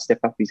to step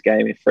up his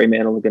game if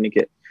Fremantle are going to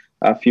get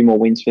a few more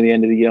wins for the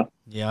end of the year.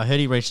 Yeah, I heard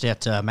he reached out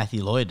to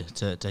Matthew Lloyd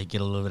to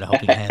get a little bit of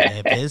helping hand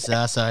there,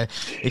 Pez. So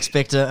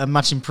expect a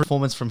much improved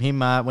performance from him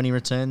when he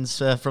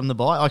returns from the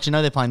bye. Actually,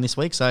 no, they're playing this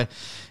week, so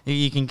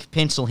you can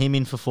pencil him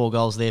in for 4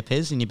 goals there,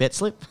 Pez, in your bet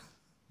slip.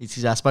 He's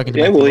spoken to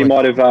Matthew well, Lloyd. He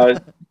might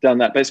have done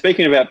that. But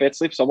speaking about bet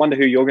slips, I wonder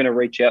who you're going to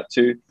reach out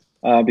to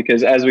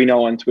because as we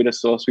know on Twitter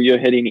Source, we are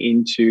heading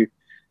into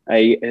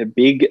a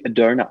big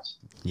donut.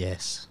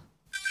 Yes.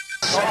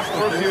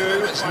 Soft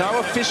review. It's no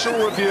official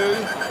review.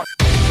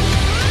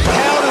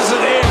 How does it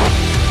end?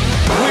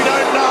 We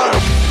don't know.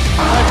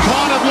 They've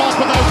kind of lost,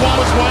 but they've won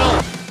as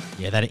well.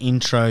 Yeah, that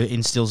intro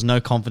instills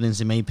no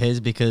confidence in me,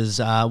 Pez, because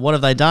what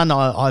have they done?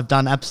 I've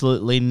done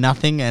absolutely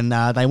nothing, and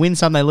they win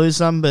some, they lose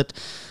some, but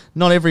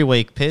not every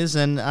week, Pez.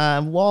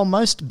 And while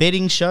most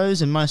betting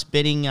shows and most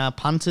betting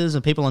punters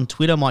and people on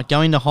Twitter might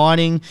go into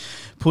hiding,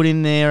 put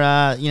in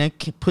their,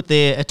 put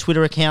their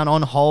Twitter account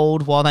on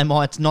hold while they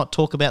might not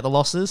talk about the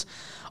losses,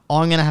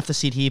 I'm going to have to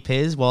sit here,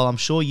 Pez, while I'm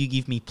sure you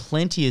give me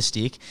plenty of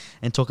stick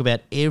and talk about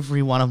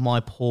every one of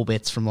my poor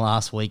bets from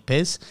last week,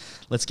 Pez.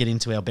 Let's get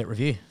into our bet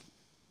review.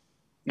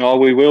 Oh,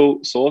 we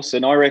will, Source.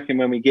 And I reckon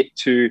when we get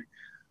to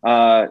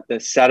the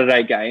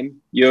Saturday game,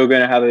 you're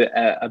going to have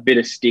a bit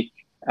of stick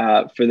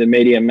for the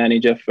media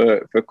manager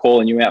for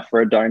calling you out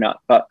for a donut.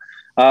 But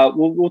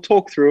we'll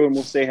talk through and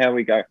we'll see how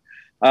we go.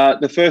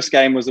 The first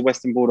game was the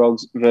Western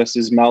Bulldogs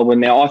versus Melbourne.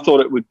 Now, I thought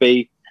it would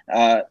be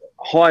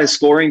higher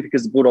scoring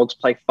because the Bulldogs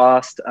play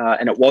fast,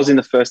 and it was in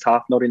the first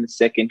half, not in the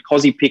second.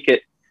 Cozzy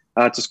Pickett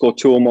to score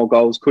 2 or more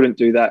goals, couldn't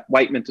do that.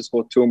 Waitman to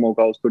score 2 or more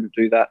goals, couldn't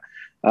do that.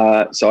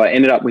 So I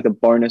ended up with a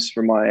bonus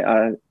for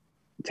my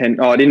 10.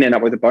 Oh, I didn't end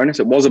up with a bonus.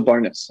 It was a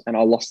bonus, and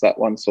I lost that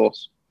one,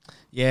 Source.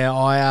 Yeah,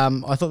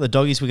 I thought the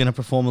Doggies were going to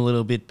perform a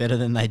little bit better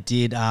than they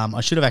did.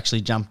 I should have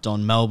actually jumped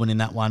on Melbourne in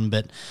that one,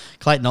 but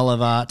Clayton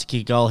Oliver to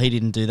kick a goal, he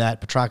didn't do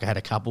that. Petrarca had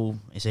a couple,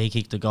 so he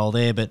kicked a goal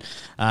there, but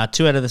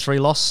 2 out of the 3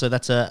 lost, so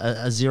that's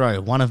a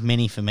 0, one of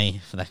many for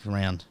me for that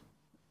round.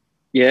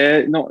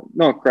 Yeah,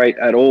 not great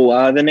at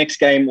all. The next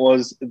game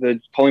was the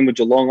Collingwood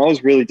Geelong. I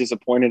was really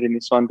disappointed in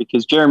this one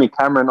because Jeremy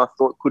Cameron, I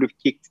thought, could have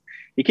kicked.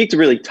 He kicked a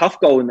really tough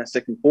goal in the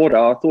second quarter.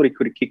 I thought he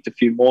could have kicked a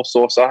few more.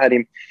 So I had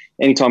him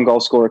anytime goal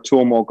scorer, 2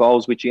 or more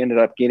goals, which he ended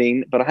up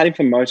getting. But I had him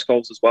for most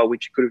goals as well,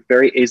 which he could have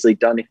very easily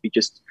done if he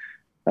just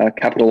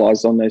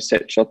capitalised on those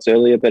set shots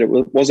earlier. But it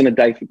wasn't a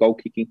day for goal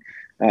kicking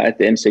at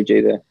the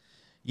MCG there.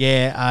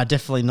 Yeah,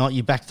 definitely not.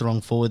 You backed the wrong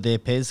forward there,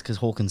 Pez, because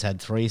Hawkins had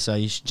 3, so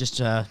you should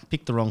just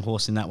pick the wrong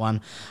horse in that one.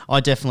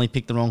 I definitely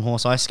picked the wrong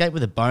horse. I escaped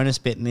with a bonus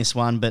bet in this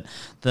one, but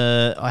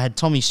I had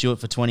Tommy Stewart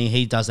for 20.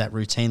 He does that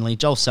routinely.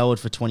 Joel Selwood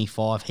for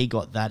 25. He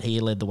got that.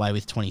 He led the way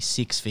with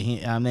 26 for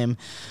them.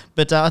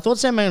 But I thought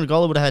Sam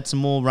Mangala would have had some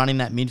more run in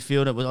that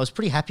midfield. I was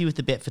pretty happy with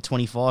the bet for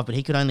 25, but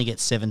he could only get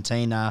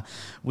 17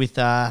 with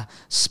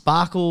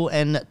Sparkle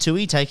and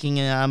Tui taking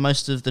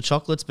most of the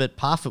chocolates, but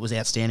Parfitt was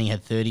outstanding,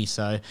 had 30,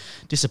 so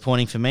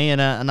disappointing for me,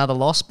 and another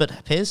loss. But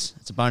Pez,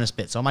 it's a bonus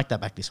bet, so I'll make that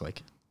back this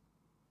week.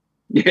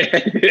 Yeah,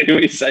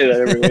 we say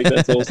that every week.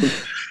 That's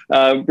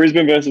awesome.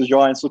 Brisbane versus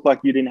Giants. Looked like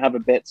you didn't have a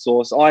bet,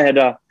 Source. I had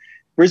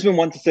Brisbane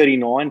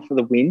 1-39 for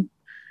the win.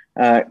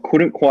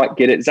 Couldn't quite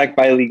get it. Zach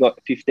Bailey got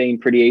 15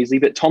 pretty easily,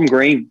 but Tom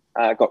Green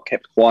got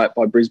kept quiet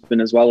by Brisbane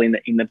as well in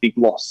the big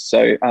loss.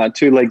 So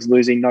 2 legs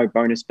losing, no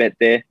bonus bet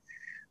there.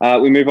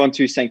 We move on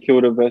to St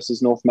Kilda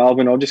versus North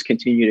Melbourne. I'll just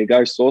continue to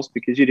go, Source,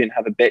 because you didn't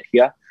have a bet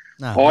here.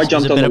 No, I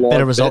jumped on the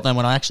better result than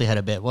when I actually had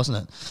a bet,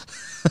 wasn't it?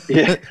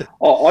 Yeah,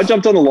 I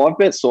jumped on the live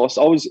bet, Source.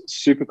 I was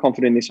super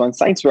confident in this one.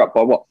 Saints were up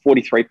by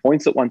 43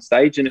 points at one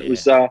stage, and it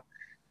was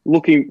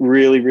looking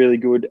really, really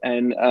good.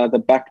 And the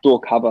backdoor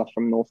cover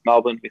from North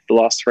Melbourne with the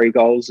last 3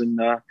 goals, and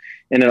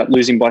ended up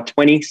losing by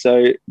 20.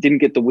 So didn't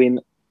get the win.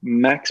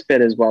 Max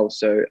bet as well.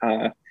 So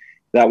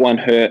that one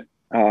hurt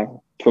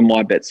for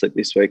my bet slip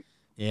this week.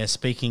 Yeah,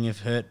 speaking of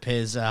hurt,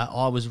 Pez,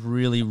 I was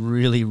really,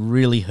 really,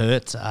 really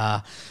hurt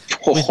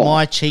with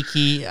my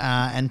cheeky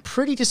and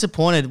pretty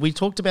disappointed. We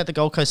talked about the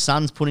Gold Coast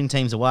Suns putting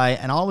teams away,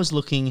 and I was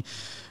looking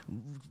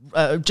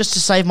just to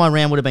save my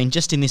round would have been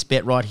just in this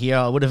bet right here.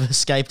 I would have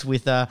escaped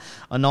with a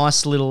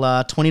nice little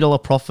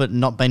 $20 profit and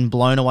not been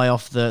blown away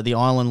off the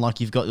island like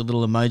you've got your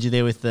little emoji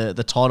there with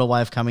the tidal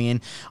wave coming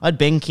in. I had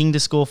Ben King to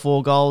score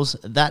 4 goals.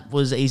 That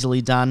was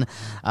easily done.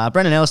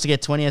 Brendan Ellis to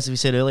get 20, as we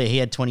said earlier. He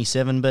had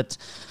 27, but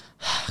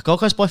Gold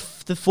Coast by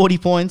the 40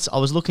 points. I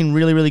was looking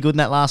really, really good in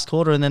that last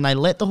quarter, and then they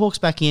let the Hawks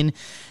back in.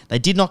 They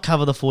did not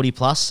cover the 40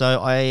 plus, so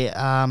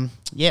I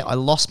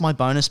lost my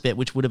bonus bet,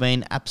 which would have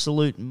been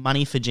absolute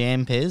money for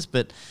Jam Pairs,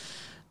 but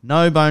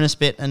no bonus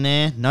bet in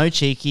there, no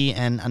cheeky,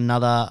 and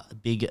another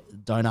big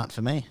donut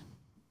for me.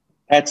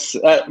 That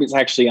was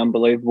actually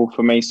unbelievable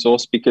for me,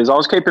 Sauce, because I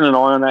was keeping an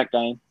eye on that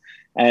game,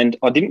 and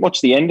I didn't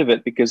watch the end of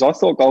it because I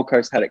thought Gold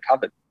Coast had it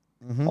covered.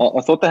 Mm-hmm.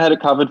 I thought they had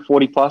it covered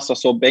 40 plus. I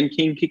saw Ben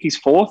King kick his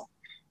 4th.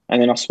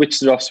 And then I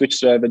switched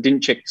it over,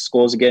 didn't check the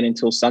scores again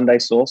until Sunday,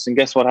 Sauce. And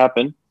guess what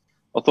happened?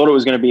 I thought it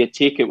was going to be a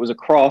tick. It was a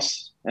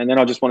cross. And then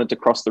I just wanted to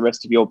cross the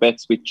rest of your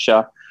bets, which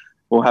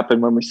will happen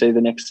when we see the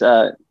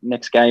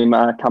next game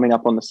coming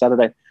up on the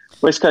Saturday.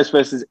 West Coast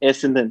versus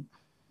Essendon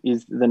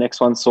is the next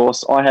one,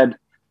 Sauce. I had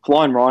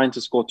Flying Ryan to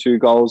score 2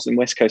 goals in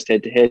West Coast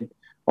head-to-head.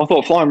 I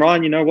thought Flying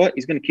Ryan, you know what?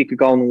 He's going to kick a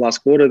goal in the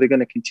last quarter. They're going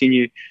to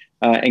continue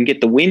and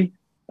get the win.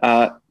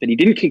 But he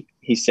didn't kick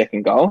his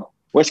second goal.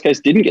 West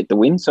Coast didn't get the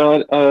win.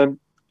 So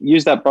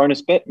used that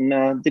bonus bet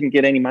and didn't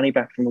get any money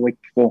back from the week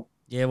before.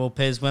 Yeah, well,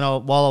 Pez,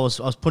 while I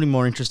was putting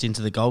more interest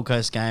into the Gold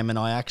Coast game, and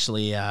I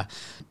actually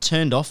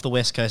turned off the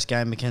West Coast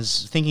game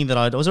because thinking that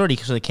I was already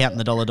sort of counting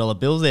the dollar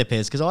bills there,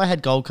 Pez, because I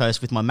had Gold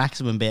Coast with my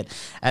maximum bet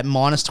at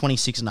minus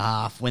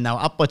 26.5 when they were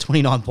up by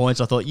 29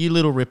 points. I thought, you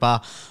little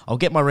ripper, I'll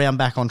get my round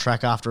back on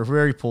track after a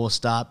very poor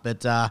start, but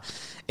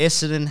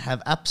Essendon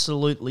have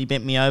absolutely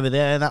bent me over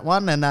there in that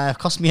one, and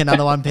cost me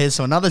another one, Pez,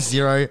 so another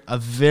 0, a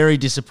very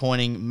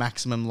disappointing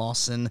maximum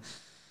loss, and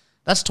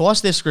that's twice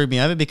they've screwed me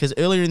over because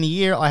earlier in the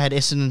year I had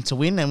Essendon to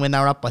win, and when they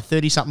were up by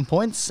 30-something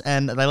points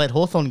and they let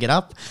Hawthorn get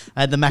up, I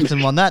had the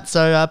maximum on that.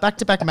 So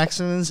back-to-back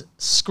maximums,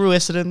 screw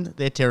Essendon,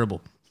 they're terrible.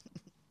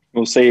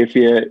 We'll see if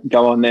you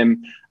go on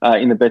them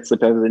in the bet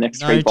slip over the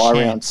next 3 bye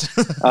rounds.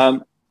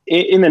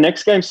 In the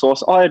next game,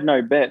 Sauce, I had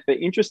no bet, but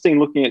interesting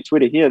looking at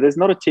Twitter here, there's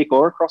not a tick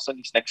or a cross on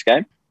this next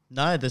game.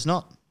 No, there's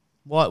not.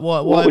 Why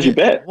would you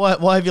bet?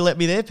 Why have you let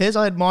me there, Pez?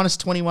 I had minus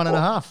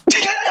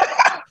 21.5.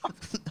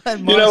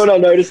 You know what I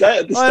noticed that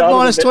at the start?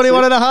 Minus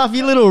 21.5,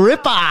 you little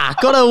ripper.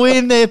 Got to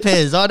win there,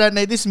 Pez. I don't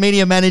need this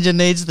media manager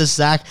needs the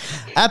sack.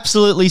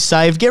 Absolutely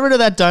saved. Get rid of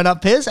that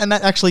donut, Pez, and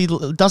that actually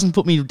doesn't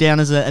put me down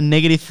as a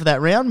negative for that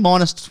round.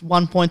 Minus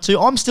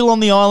 1.2. I'm still on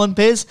the island,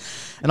 Pez,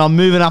 and I'm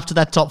moving up to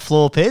that top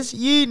floor, Pez.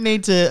 You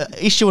need to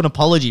issue an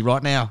apology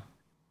right now.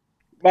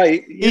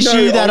 Mate,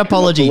 issue that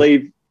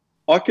apology.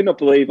 I cannot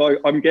believe,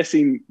 I'm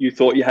guessing you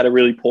thought you had a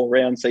really poor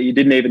round, so you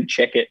didn't even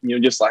check it, and you're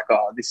just like,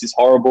 oh, this is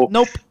horrible.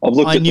 Nope.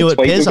 I knew it,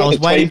 Pez. I was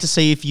waiting to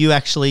see if you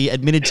actually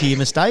admitted to your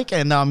mistake,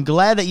 and I'm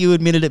glad that you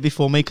admitted it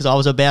before me because I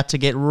was about to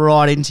get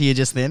right into you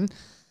just then.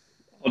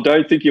 I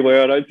don't think you were.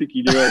 I don't think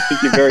you knew. I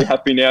think you're very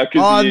happy now.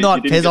 I'm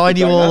not, Pez. I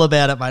knew all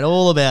about it, mate.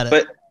 All about it.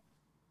 But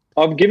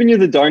I've given you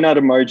the donut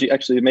emoji.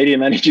 Actually, the media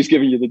manager's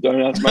given you the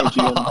donut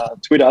emoji on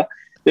Twitter.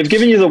 They've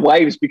given you the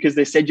waves because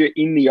they said you're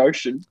in the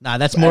ocean. No,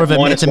 that's more of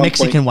it's a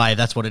Mexican wave.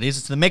 That's what it is.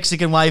 It's the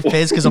Mexican wave,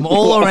 Pez, because I'm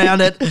all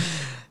around it.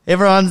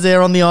 Everyone's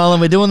there on the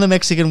island. We're doing the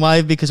Mexican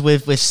wave because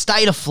we've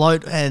stayed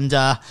afloat, and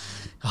I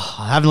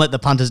haven't let the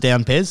punters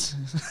down, Pez.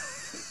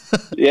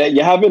 Yeah,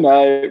 you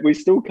haven't. We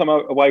still come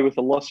away with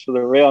a loss for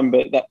the round,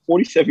 but that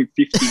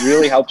 47.50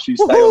 really helps you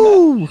stay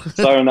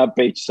on that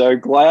beach. So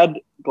glad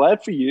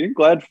for you.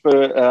 Glad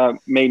for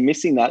me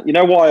missing that. You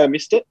know why I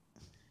missed it?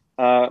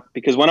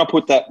 Because when I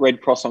put that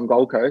red cross on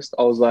Gold Coast,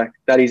 I was like,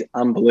 that is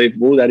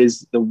unbelievable. That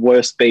is the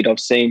worst beat I've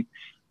seen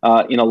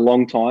in a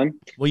long time.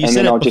 Well, you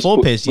said it before,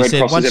 Pez. You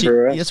said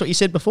that's what you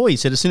said before. You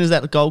said as soon as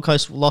that Gold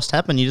Coast loss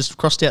happened, you just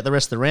crossed out the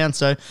rest of the round.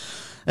 So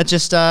it's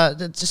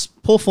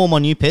just poor form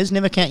on you, Pez.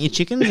 Never count your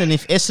chickens. And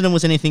if Essendon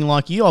was anything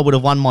like you, I would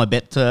have won my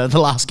bet the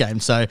last game.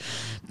 So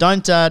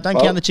don't count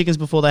the chickens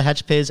before they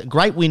hatch, Pez.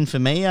 Great win for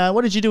me.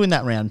 What did you do in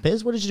that round,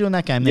 Pez? What did you do in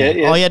that game there?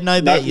 Yeah. Oh, you had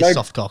no bet, you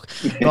soft cock.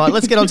 Right,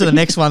 let's get on to the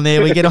next one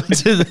there. We get on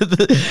to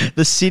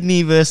the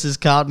Sydney versus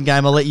Carlton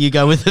game. I'll let you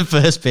go with it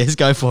first, Pez.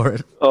 Go for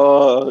it.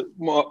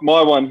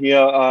 My one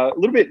here, a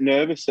little bit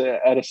nervous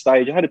at a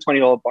stage. I had a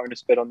 $20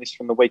 bonus bet on this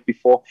from the week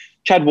before.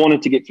 Chad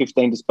wanted to get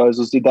 15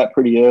 disposals, did that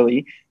pretty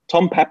early.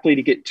 Tom Papley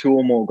to get 2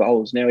 or more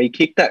goals. Now, he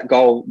kicked that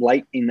goal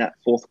late in that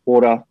fourth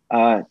quarter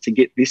to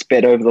get this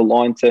bet over the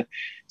line to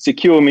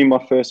secure me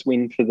my first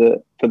win for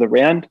the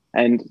round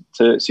and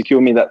to secure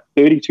me that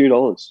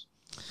 $32.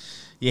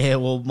 Yeah,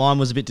 well, mine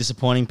was a bit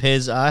disappointing,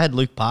 Pez. I had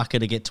Luke Parker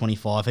to get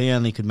 25. He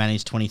only could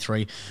manage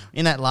 23.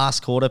 In that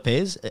last quarter,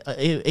 Pez,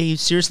 he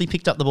seriously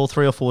picked up the ball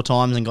 3 or 4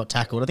 times and got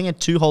tackled. I think he had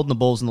 2 holding the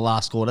balls in the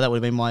last quarter. That would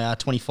have been my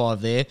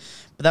 25 there.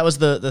 But that was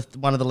the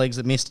one of the legs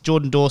that missed.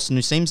 Jordan Dawson,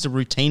 who seems to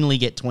routinely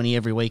get 20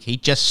 every week, he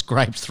just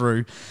scraped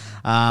through.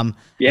 And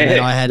then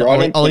I had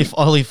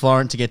Ollie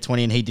Florent to get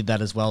 20, and he did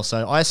that as well.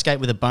 So I escaped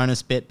with a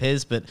bonus bet,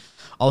 Pez, but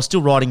I was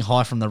still riding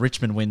high from the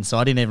Richmond win, so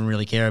I didn't even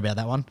really care about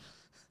that one.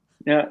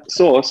 Now,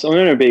 Source, I'm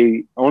going to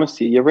be honest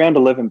here. Your round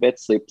 11 bet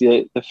slip,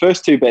 the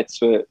first two bets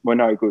were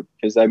no good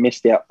because they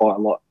missed out by a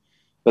lot.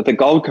 But the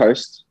Gold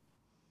Coast,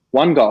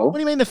 one goal. What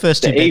do you mean the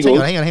first two bets? Eagles,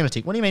 Hang on a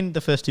tick. What do you mean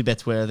the first two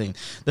bets were everything?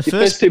 My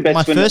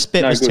my first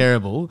bet was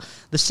terrible.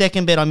 The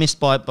second bet I missed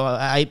by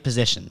 8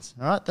 possessions.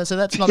 All right, so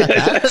that's not that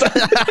bad.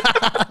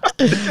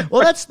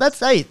 Well,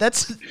 that's 8.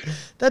 That's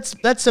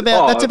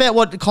about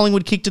what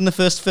Collingwood kicked in the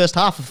first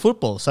half of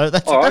football. So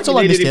that's all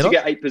I missed out on. To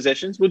get 8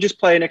 possessions. We'll just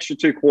play an extra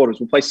 2 quarters.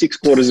 We'll play 6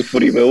 quarters of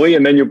footy, will we?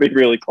 And then you'll be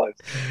really close.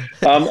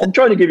 I'm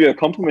trying to give you a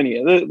compliment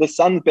here. The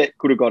Suns bet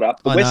could have got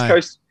up. The West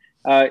Coast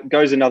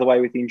goes another way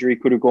with injury,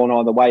 could have gone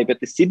either way. But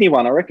the Sydney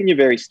one, I reckon you're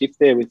very stiff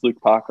there with Luke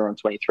Parker on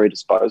 23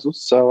 disposals.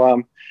 So,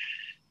 I'm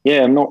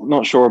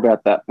not sure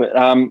about that. But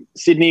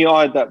Sydney,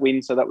 I had that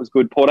win, so that was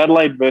good. Port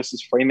Adelaide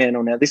versus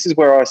Fremantle. Now, this is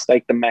where I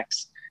stake the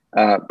max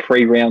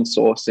pre-round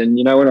Source. And,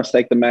 when I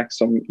stake the max,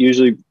 I'm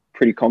usually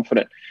pretty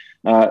confident.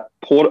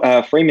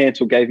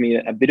 Fremantle gave me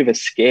a bit of a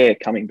scare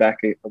coming back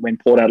when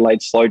Port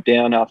Adelaide slowed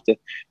down after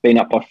being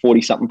up by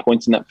 40-something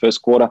points in that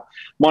first quarter.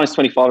 Minus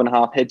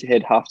 25.5,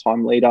 head-to-head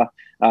halftime leader.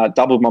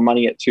 Doubled my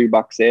money at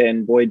 $2 there,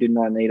 and boy, didn't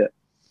I need it.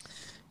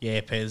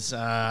 Yeah, Pez.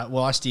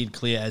 Well, I steered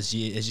clear, as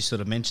you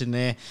sort of mentioned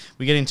there.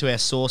 We get into our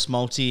Source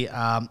multi,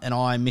 and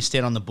I missed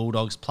out on the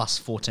Bulldogs plus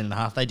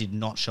 14.5. They did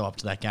not show up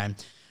to that game.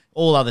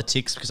 All other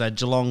ticks because I had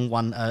Geelong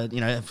won,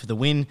 for the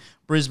win,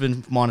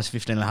 Brisbane minus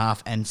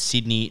 15.5, and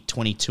Sydney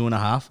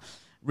 22.5.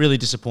 Really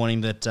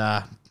disappointing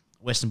that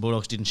Western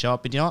Bulldogs didn't show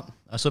up. But you know what?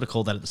 I sort of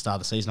called that at the start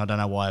of the season. I don't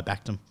know why I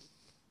backed them.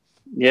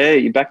 Yeah,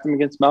 you backed them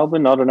against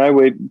Melbourne. I don't know.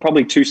 We're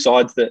probably two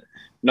sides that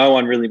no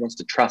one really wants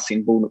to trust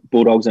in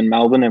Bulldogs and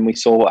Melbourne, and we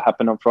saw what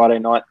happened on Friday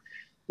night.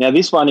 Now,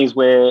 this one is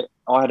where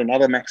I had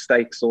another max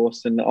stake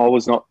Source, and I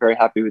was not very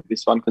happy with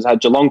this one because I had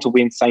Geelong to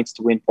win, Saints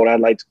to win, Port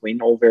Adelaide to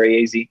win, all very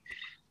easy.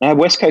 I had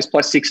West Coast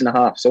plus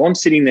 6.5. So I'm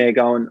sitting there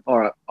going, all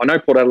right, I know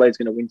Port Adelaide's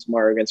going to win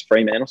tomorrow against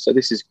Fremantle, so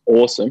this is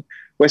awesome.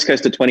 West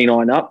Coast to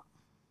 29 up.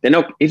 They're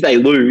not. If they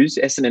lose,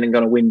 Essendon are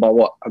going to win by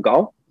what? A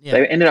goal? Yep.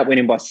 They ended up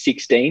winning by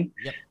 16,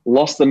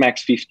 lost the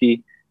max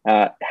 50,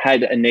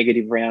 had a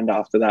negative round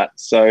after that.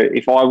 So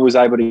if I was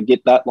able to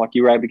get that, like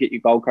you were able to get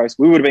your Gold Coast,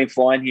 we would have been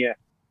flying here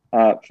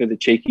for the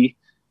cheeky.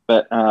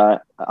 But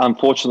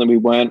unfortunately, we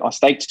weren't. I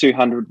staked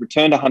 200,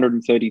 returned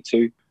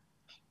 132.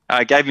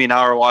 Gave me an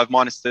ROI of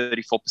minus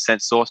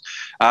 34% Source.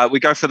 We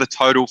go for the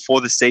total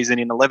for the season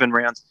in 11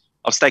 rounds.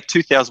 I've staked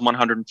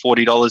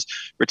 $2,140,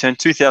 returned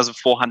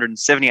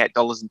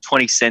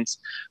 $2,478.20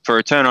 for a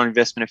return on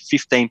investment of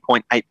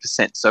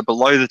 15.8%. So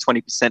below the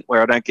 20%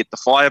 where I don't get the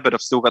flyer, but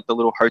I've still got the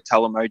little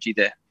hotel emoji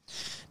there.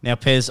 Now,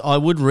 Pez, I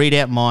would read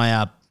out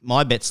my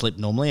bet slip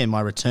normally and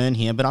my return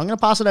here, but I'm going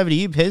to pass it over to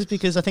you, Pez,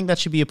 because I think that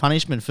should be a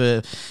punishment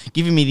for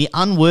giving me the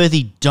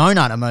unworthy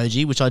donut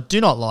emoji, which I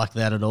do not like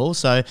that at all.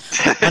 So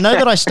I know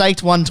that I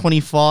staked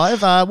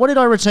 125. What did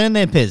I return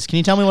there, Pez? Can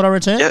you tell me what I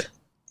returned? Yeah.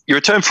 You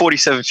returned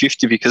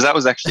 $47.50 because that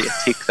was actually a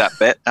tick, that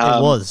bet.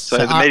 It was. So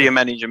the media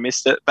manager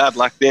missed it. Bad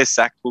luck. They're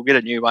sacked. We'll get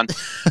a new one.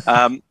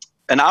 An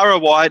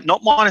ROI,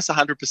 not minus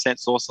 100%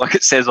 Source like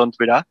it says on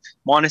Twitter,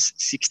 minus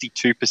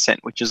 62%,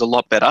 which is a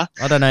lot better.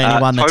 I don't know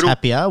anyone that's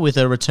happier with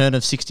a return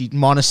of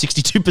minus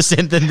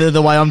 62% than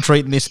the way I'm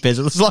treating this,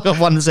 Pez. It's like I've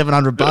won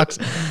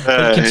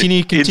 $700.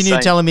 Continue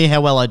telling me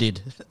how well I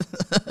did.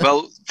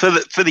 Well,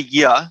 for the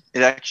year,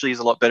 it actually is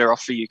a lot better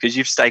off for you because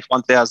you've staked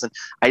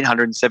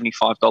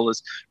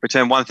 $1,875,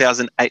 returned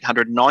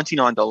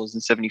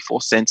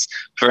 $1,899.74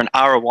 for an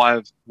ROI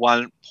of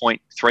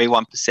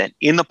 1.31%.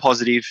 In the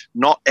positive,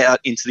 not out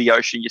into the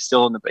ocean. You're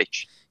still on the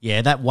beach.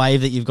 Yeah, that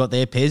wave that you've got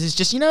there, Pez, is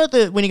just,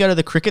 when you go to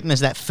the cricket and there's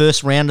that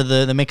first round of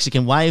the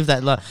Mexican wave,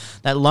 that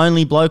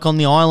lonely bloke on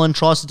the island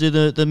tries to do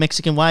the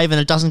Mexican wave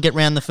and it doesn't get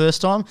round the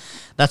first time.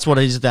 That's what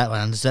it is, that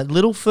one. It's that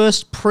little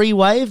first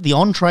pre-wave, the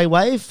entree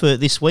wave for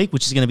this week,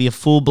 which is going to be a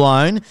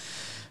full-blown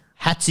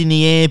hats in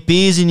the air,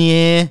 beers in the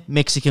air,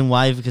 Mexican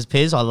wave, because,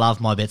 Pez, I love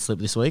my bet slip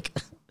this week.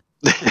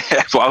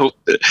 Well,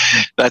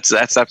 that's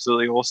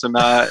absolutely awesome.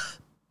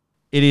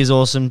 It is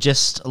awesome,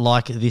 just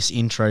like this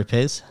intro,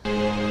 Pez.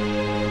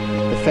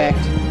 The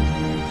fact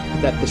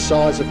that the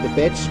size of the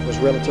bets was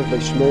relatively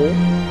small.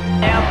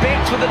 Now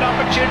Betts with an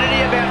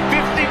opportunity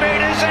about 50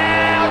 metres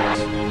out.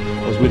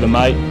 I was with a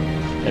mate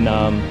and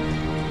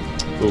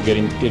we were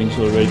getting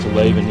sort of ready to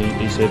leave, and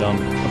he said, I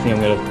think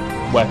I'm going to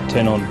whack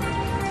 10 on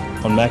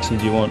Maxi.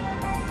 Do you want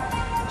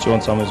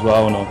some as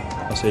well? And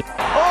I said,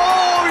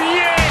 oh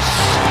yes,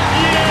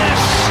 yes,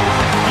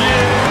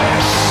 yes.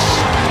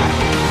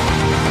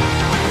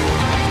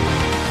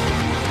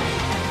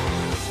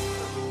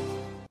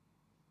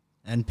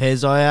 And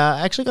Pez, I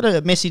actually got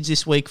a message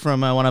this week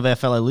from one of our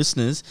fellow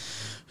listeners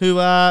who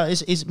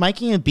is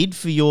making a bid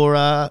for your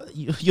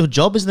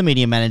job as the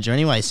media manager.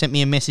 Anyway, sent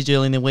me a message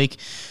early in the week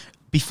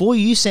before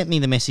you sent me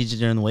the message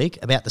during the week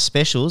about the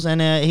specials,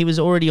 and he was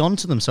already on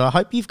to them. So I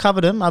hope you've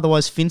covered them.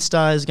 Otherwise,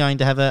 Finster is going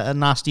to have a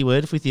nasty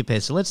word with you,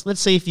 Pez. So let's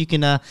see if you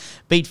can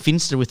beat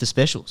Finster with the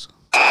specials.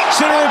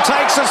 Cyril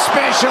takes a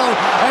special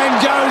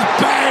and goes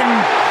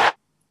bang.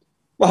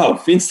 Wow,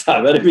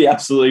 Finster, that'd be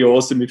absolutely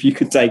awesome if you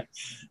could take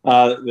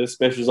the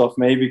specials off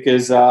me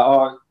because,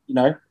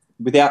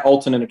 without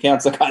alternate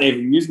accounts, I can't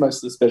even use most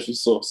of the special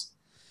sauce.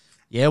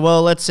 Yeah,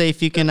 well, let's see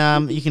if you can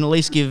at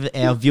least give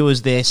our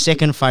viewers their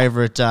second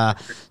favourite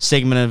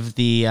segment of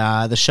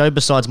the show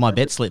besides my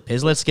bet slip,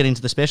 Pez. Let's get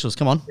into the specials.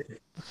 Come on.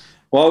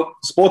 Well,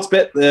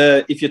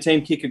 Sportsbet, if your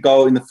team kick a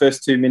goal in the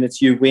first 2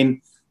 minutes, you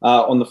win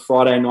on the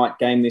Friday night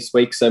game this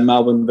week. So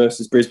Melbourne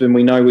versus Brisbane.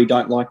 We know we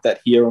don't like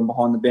that here on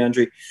Behind the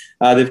Boundary.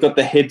 They've got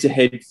the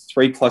head-to-head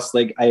 3+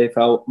 leg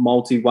AFL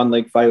multi. 1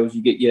 leg fails,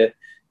 you get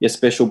your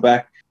special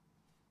back.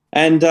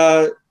 And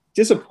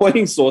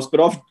disappointing source,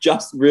 but I've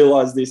just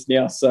realised this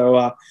now.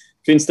 So,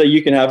 Finster,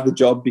 you can have the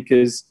job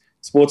because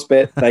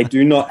Sportsbet, they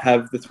do not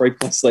have the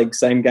 3+ leg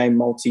same game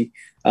multi,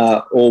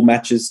 all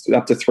matches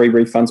up to 3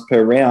 refunds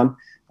per round.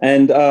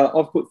 And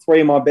I've put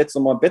 3 of my bets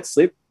on my bet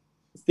slip,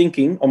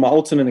 thinking on my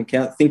alternate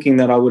account, thinking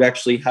that I would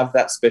actually have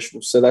that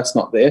special. So that's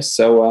not there.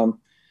 So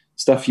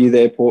stuff you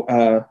there,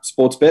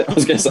 Sportsbet. I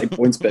was going to say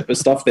PointsBet, but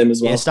stuff them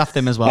as well. Yeah, stuff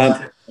them as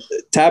well.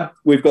 Tab,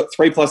 we've got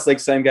 3+ leg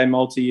same game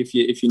multi if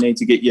you need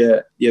to get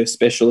your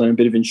special and a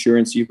bit of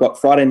insurance. You've got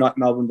Friday night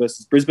Melbourne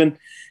versus Brisbane.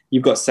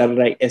 You've got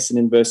Saturday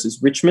Essendon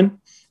versus Richmond.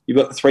 You've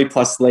got the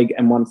 3+ leg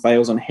and 1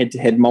 fails on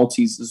head-to-head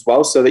multis as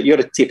well, so that you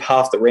got to tip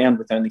half the round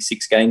with only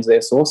 6 games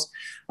there, Source.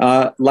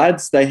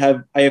 Lads, they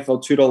have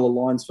AFL $2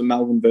 lines for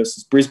Melbourne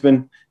versus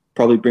Brisbane.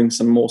 Probably bring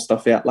some more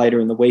stuff out later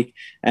in the week.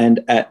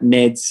 And at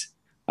Neds,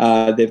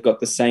 they've got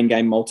the same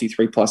game multi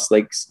 3+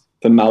 legs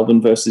for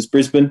Melbourne versus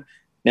Brisbane.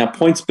 Now,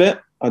 PointsBet,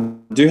 I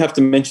do have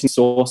to mention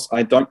Source.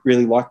 I don't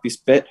really like this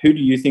bet. Who do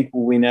you think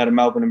will win out of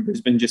Melbourne and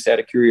Brisbane, just out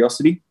of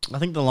curiosity? I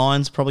think the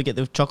Lions probably get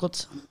the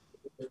chocolates.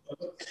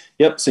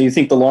 Yep, so you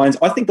think the Lions.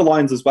 I think the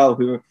Lions as well,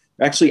 who are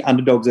actually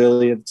underdogs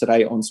earlier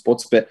today on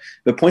Sportsbet.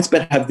 But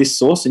PointsBet have this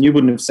source, and you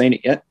wouldn't have seen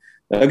it yet.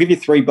 I'll give you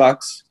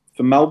 $3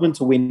 for Melbourne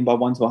to win by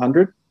 1 to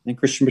 100 and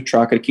Christian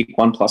Petrarca to kick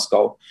 1+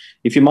 goal.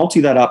 If you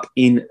multi that up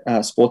in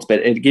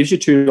Sportsbet, it gives you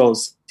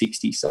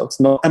 $2.60. So it's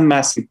not a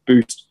massive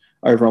boost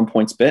over on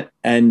PointsBet.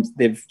 And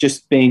they've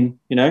just been,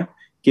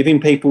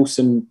 giving people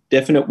some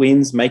definite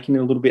wins, making it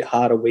a little bit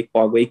harder week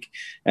by week.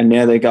 And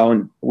now they're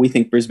going, we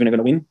think Brisbane are going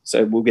to win.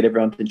 So we'll get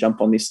everyone to jump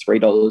on this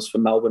 $3 for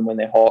Melbourne when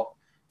they're hot.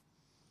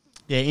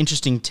 Yeah,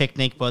 interesting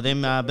technique by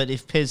them. But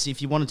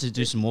if you wanted to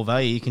do some more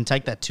value, you can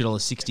take that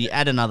 $2.60,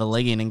 add another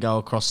leg in and go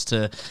across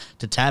to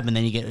Tab, and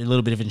then you get a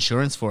little bit of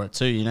insurance for it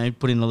too.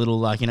 Put in a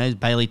little,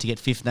 Bailey to get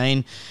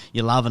 15,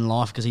 your love and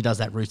life because he does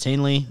that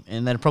routinely,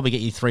 and that'll probably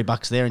get you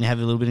 $3 there and you have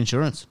a little bit of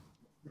insurance.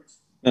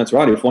 That's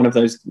right. If one of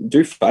those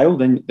do fail,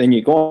 then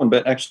you're gone.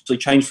 But actually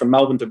change from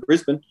Melbourne to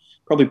Brisbane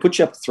probably puts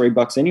you up to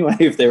 $3 anyway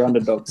if they're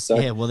underdogs. So,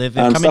 yeah, well, they've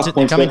come into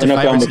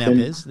favourites now,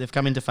 Piz. They've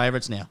come into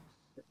favourites now.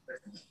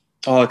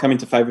 Oh, come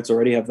into favourites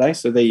already, have they?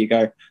 So there you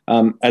go.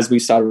 As we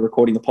started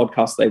recording the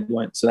podcast, they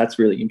weren't. So that's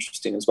really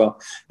interesting as well.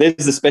 There's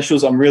the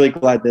specials. I'm really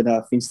glad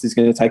that Finster's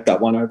going to take that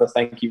one over.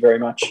 Thank you very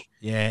much.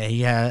 Yeah,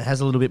 he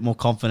has a little bit more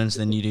confidence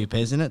than you do,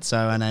 Pez, in it.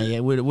 So,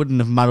 wouldn't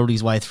have muddled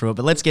his way through it.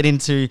 But let's get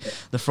into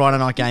the Friday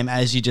night game,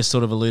 as you just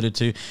sort of alluded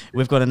to.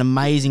 We've got an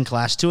amazing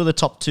clash. 2 of the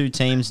top 2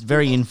 teams,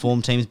 very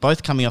informed teams,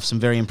 both coming off some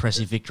very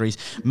impressive victories.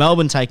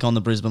 Melbourne take on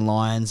the Brisbane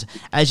Lions.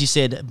 As you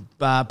said,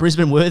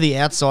 Brisbane were the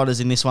outsiders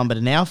in this one, but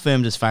are now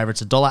firmed as favourites.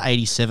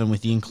 $1.87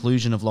 with the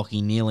inclusion of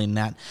Lachie Neale in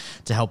that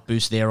to help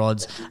boost their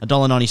odds.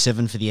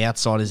 $1.97 for the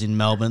outsiders in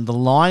Melbourne. The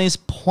line is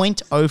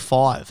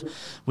 0.05,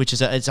 which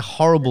is it's a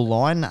horrible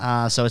line.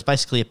 So it's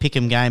basically a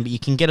pick'em game, but you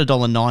can get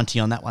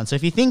 $1.90 on that one. So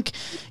if you think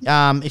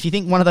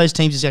one of those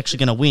teams is actually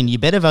going to win, you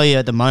better value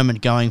at the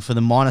moment going for the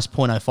minus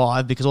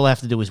 0.05 because all they have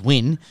to do is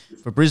win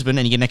for Brisbane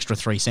and you get an extra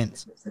 3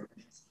 cents.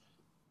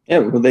 Yeah,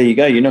 well, there you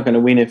go. You're not going to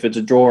win if it's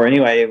a draw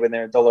anyway when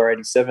they're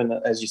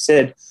 $1.87, as you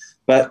said.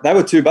 But they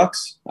were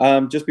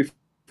 $2 just before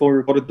we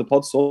recorded the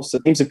pod source. So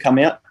teams have come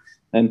out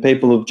and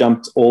people have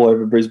jumped all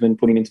over Brisbane,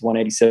 putting into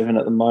 187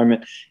 at the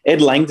moment.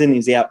 Ed Langdon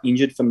is out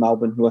injured for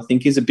Melbourne, who I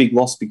think is a big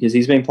loss because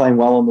he's been playing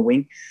well on the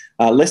wing.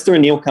 Lester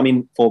and Neale come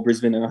in for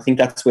Brisbane, and I think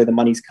that's where the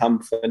money's come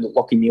for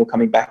Lachie Neale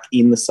coming back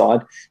in the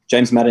side.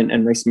 James Madden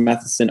and Reece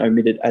Matheson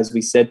omitted, as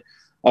we said.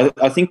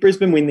 I think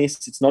Brisbane win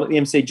this. It's not at the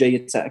MCG.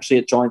 It's actually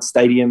at Giants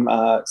Stadium,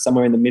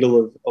 somewhere in the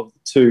middle of the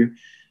two.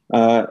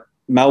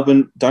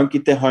 Melbourne don't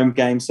get their home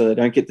game, so they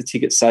don't get the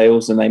ticket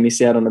sales, and they miss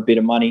out on a bit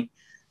of money.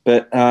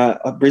 But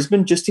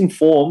Brisbane, just in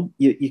form,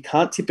 you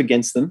can't tip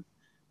against them.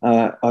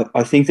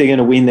 I think they're going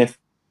to win. Their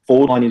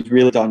forward line is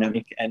really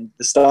dynamic. And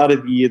the start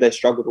of the year, they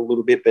struggled a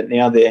little bit, but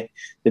now they've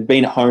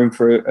been at home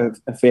for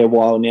a fair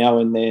while now,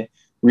 and they're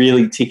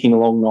really ticking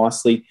along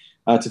nicely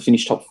to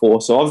finish top 4.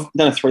 So I've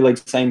done a 3-leg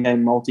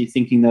same-game multi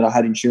thinking that I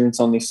had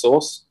insurance on this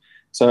source.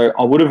 So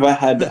I would have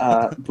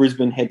had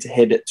Brisbane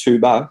head-to-head at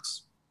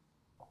 $2,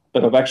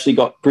 but I've actually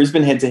got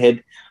Brisbane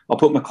head-to-head. I'll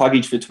put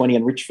McCluggage for 20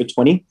 and Rich for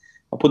 20.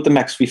 I'll put the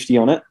max 50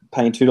 on it,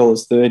 paying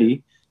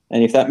 $2.30.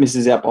 And if that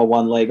misses out by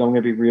one leg, I'm going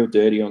to be real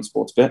dirty on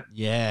Sportsbet.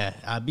 Yeah,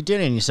 be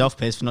dirty on yourself,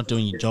 Pez, for not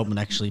doing your job and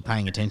actually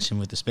paying attention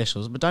with the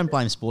specials. But don't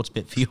blame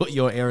Sportsbet for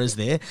your errors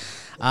there.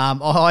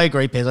 I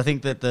agree, Pez. I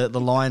think that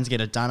the Lions get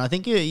it done. I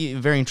think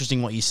very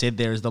interesting what you said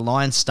there is the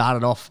Lions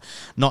started off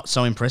not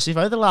so impressive.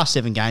 Over the last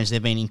 7 games,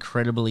 they've been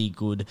incredibly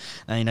good.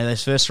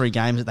 Those first 3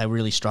 games that they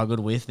really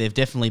struggled with, they've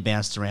definitely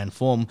bounced around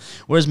form.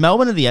 Whereas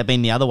Melbourne have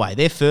been the other way.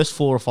 Their first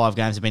 4 or 5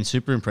 games have been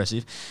super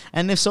impressive.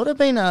 And they've sort of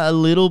been a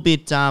little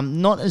bit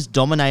not as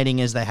dominating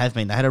as they have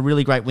been. They had a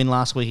really great win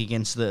last week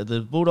against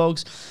the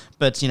Bulldogs,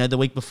 but the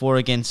week before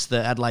against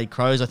the Adelaide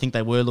Crows, I think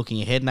they were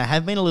looking ahead, and they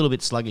have been a little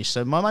bit sluggish.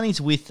 So my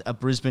money's with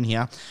Brisbane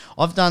here.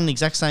 I've done the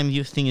exact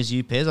same thing as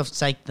you, Pez. I've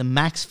taken the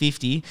max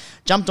 50,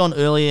 jumped on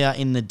earlier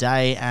in the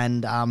day,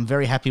 and I'm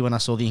very happy when I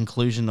saw the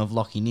inclusion of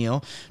Lachie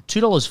Neale.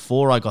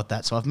 $2.04 I got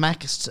that, so I've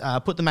maxed,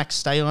 put the max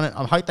stay on it.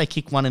 I hope they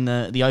kick one in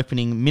the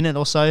opening minute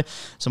or so.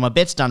 So my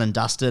bet's done and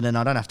dusted, and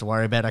I don't have to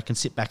worry about it. I can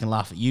sit back and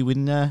laugh at you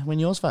when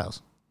yours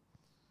fails.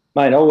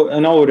 Mate, I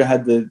would have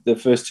had the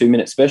first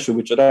 2-minute special,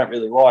 which I don't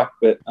really like,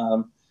 but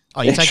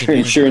extra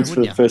insurance for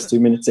the first 2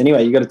 minutes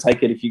anyway. You got to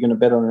take it if you're going to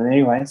bet on it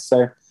anyway.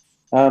 So,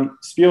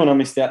 spewing I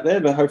missed out there,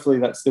 but hopefully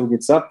that still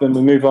gets up. And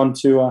we move on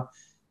to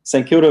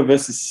St Kilda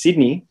versus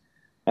Sydney.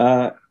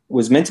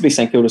 Was meant to be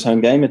St Kilda's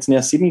home game. It's now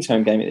Sydney's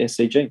home game at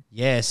SCG.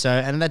 Yeah,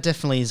 and that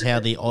definitely is how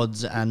the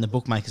odds and the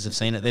bookmakers have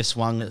seen it. They've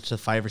swung to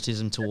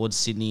favouritism towards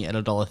Sydney at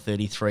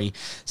 $1.33.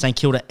 St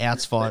Kilda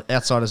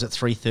outsiders at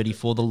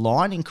 $3.34. The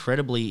line,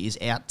 incredibly, is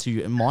out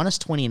to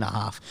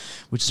 -20.5,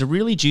 which is a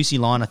really juicy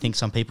line. I think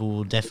some people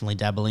will definitely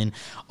dabble in.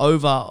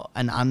 Over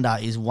and under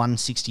is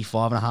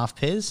 165.5,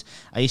 Pez.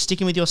 Are you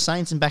sticking with your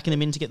Saints and backing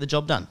them in to get the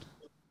job done?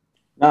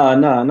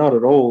 No, not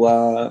at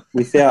all.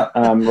 Without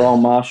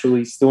Rowan Marshall,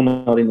 he's still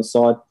not in the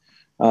side.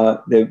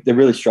 They're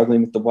really struggling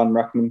with the one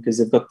ruckman because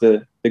they've got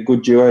the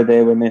good duo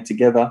there when they're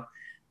together.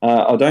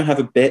 I don't have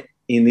a bet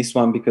in this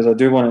one because I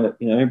do want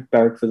to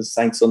barrack for the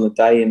Saints on the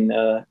day and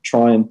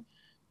try and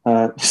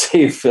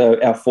see if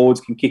our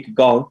forwards can kick a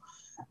goal.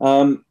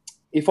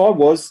 If I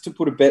was to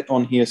put a bet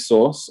on here,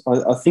 Source,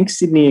 I think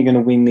Sydney are going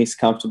to win this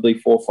comfortably,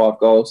 4 or 5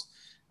 goals.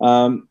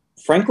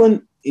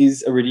 Franklin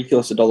is a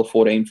ridiculous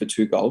 $1.14 for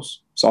 2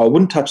 goals, so I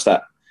wouldn't touch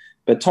that.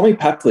 But Tommy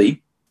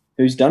Papley,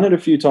 who's done it a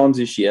few times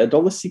this year,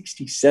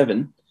 $1.67.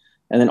 And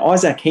then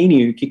Isaac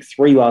Heaney, who kicked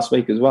 3 last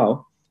week as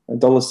well,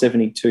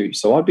 $1.72.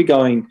 So I'd be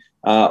going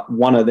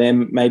one of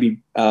them,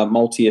 maybe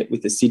multi it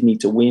with the Sydney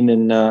to win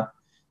and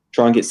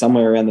try and get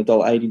somewhere around the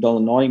 $1.80,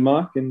 $1.90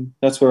 mark. And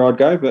that's where I'd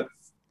go, but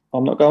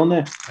I'm not going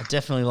there. I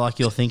definitely like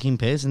your thinking,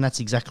 Pez, and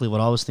that's exactly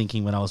what I was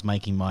thinking when I was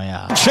making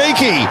my...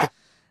 Cheeky!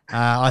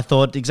 I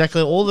thought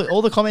exactly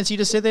all the comments you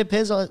just said there,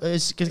 Pez,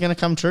 is going to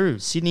come true.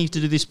 Sydney to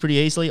do this pretty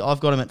easily. I've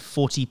got him at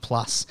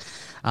 40+.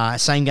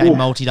 Same game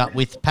multied up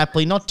with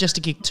Papley, not just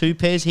to kick 2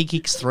 pairs, he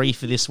kicks 3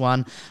 for this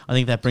one. I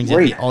think that brings out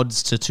the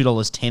odds to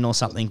 $2.10 or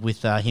something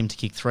with him to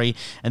kick 3.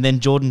 And then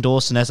Jordan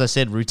Dawson, as I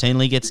said,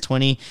 routinely gets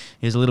 20.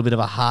 He was a little bit of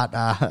a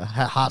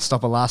heart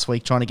stopper last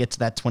week trying to get to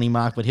that 20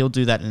 mark, but he'll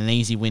do that in an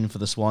easy win for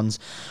the Swans.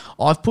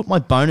 I've put my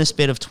bonus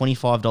bet of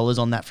 $25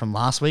 on that from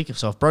last week,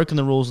 so I've broken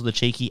the rules of the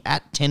cheeky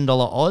at $10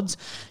 odds.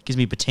 Gives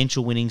me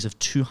potential winnings of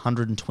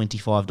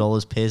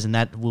 $225 pairs, and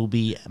that will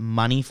be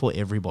money for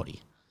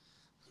everybody.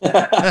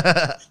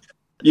 Yeah,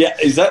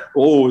 is that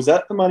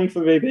the money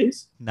for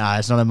VBs? No,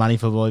 it's not a money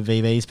for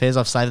VBs, Pez.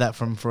 I've saved that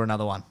for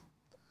another one.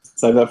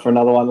 Save that for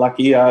another one.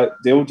 Lucky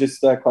Dill, just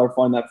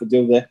clarifying that for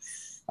Dill there.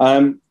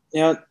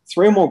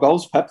 3 or more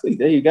goals, Papley.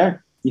 There you go.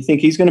 You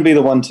think he's going to be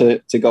the one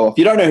to go off?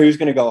 You don't know who's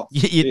going to go off.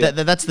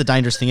 That's the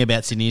dangerous thing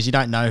about Sydney is you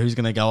don't know who's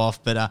going to go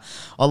off. But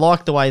I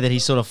like the way that he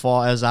sort of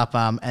fires up.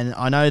 And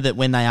I know that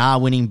when they are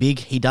winning big,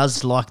 he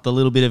does like the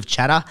little bit of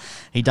chatter.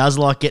 He does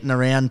like getting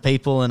around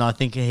people, and I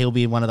think he'll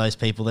be one of those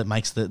people that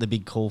makes the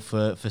big call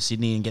for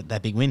Sydney and get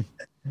that big win.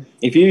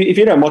 If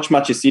you don't watch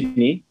much of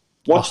Sydney,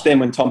 watch them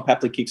when Tom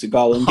Papley kicks a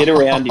goal and get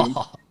around him.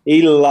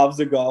 He loves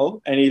a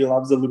goal and he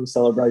loves a little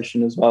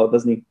celebration as well,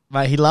 doesn't he?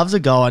 Mate, he loves a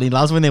goal and he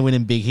loves when they're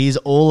winning big. He's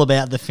all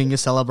about the finger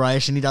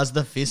celebration. He does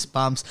the fist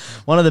bumps.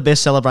 One of the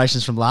best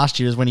celebrations from last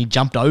year is when he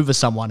jumped over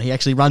someone. He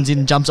actually runs in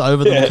and jumps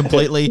over them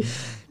completely.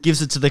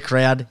 Gives it to the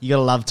crowd. You got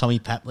to love Tommy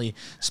Papley.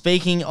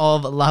 Speaking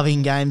of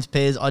loving games,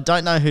 Pez, I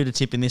don't know who to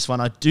tip in this one.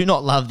 I do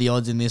not love the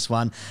odds in this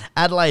one.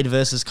 Adelaide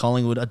versus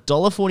Collingwood,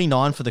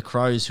 $1.49 for the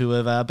Crows, who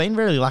have been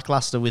very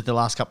lacklustre with the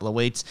last couple of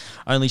weeks,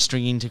 only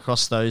stringing to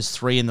cross those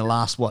 3 in the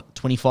last,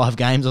 25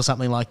 games or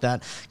something like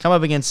that. Come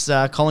up against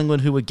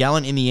Collingwood, who were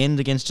gallant in the end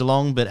against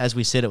Geelong, but as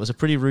we said, it was a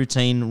pretty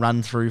routine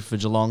run through for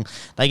Geelong.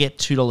 They get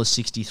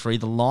 $2.63.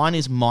 The line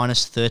is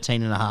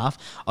 -13.5,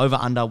 over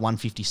under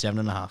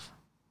 157.5.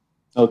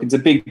 Look, it's a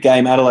big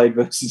game, Adelaide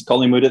versus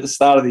Collingwood. At the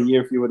start of the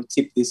year, if you were to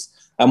tip this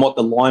and what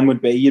the line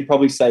would be, you'd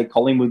probably say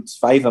Collingwood's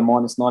favour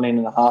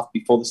 -19.5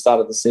 before the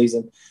start of the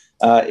season.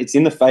 It's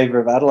in the favour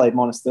of Adelaide,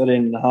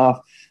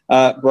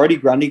 -13.5. Brodie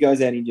Grundy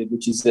goes out injured,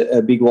 which is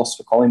a big loss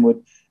for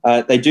Collingwood.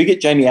 They do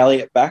get Jamie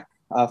Elliott back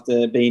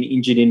after being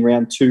injured in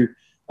round 2,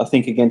 I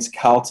think, against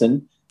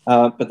Carlton.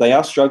 But they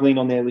are struggling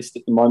on their list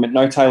at the moment.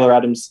 No Taylor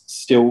Adams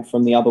still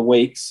from the other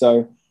week.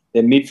 So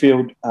Their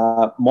midfield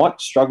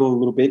might struggle a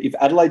little bit. If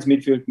Adelaide's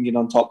midfield can get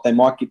on top, they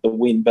might get the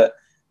win, but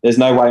there's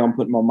no way I'm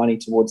putting my money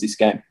towards this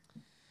game.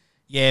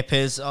 Yeah,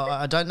 Pez,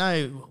 I don't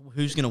know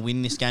who's going to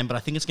win this game, but I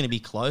think it's going to be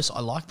close.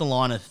 I like the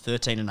line of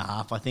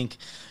 13.5. I think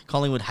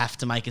Collingwood have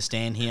to make a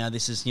stand here.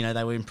 This is,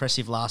 they were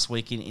impressive last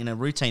week in a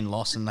routine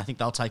loss, and I think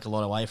they'll take a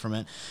lot away from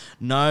it.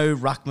 No,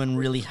 Ruckman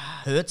really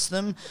hurts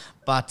them,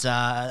 but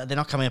they're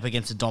not coming up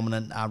against a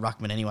dominant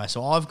Ruckman anyway.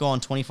 So I've gone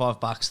 $25,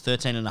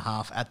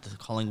 13.5 at the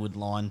Collingwood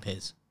line,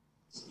 Pez.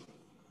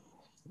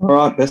 All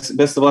right, best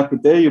of luck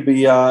with there. You'll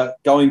be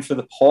going for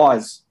the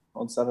Pies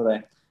on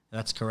Saturday.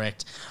 That's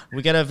correct.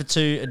 We get over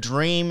to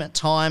Dream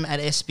Time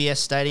at SBS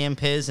Stadium,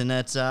 Pez, and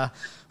it's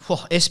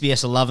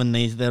SBS are loving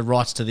the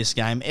rights to this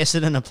game.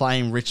 Essendon are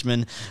playing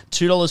Richmond,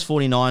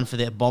 $2.49 for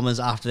their Bombers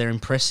after their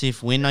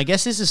impressive win. I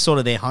guess this is sort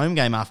of their home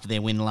game after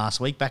their win last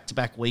week,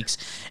 back-to-back weeks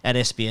at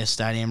SBS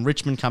Stadium.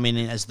 Richmond come in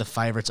as the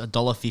favourites,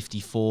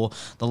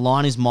 $1.54. The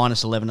line is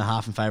minus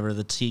 11.5 in favour of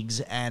the Tigs,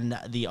 and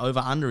the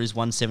over-under is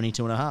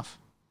 172.5.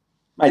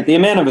 Mate, the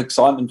amount of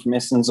excitement from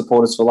Essendon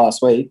supporters for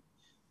last week.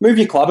 Move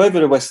your club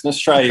over to Western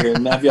Australia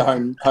and have your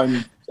home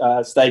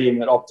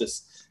stadium at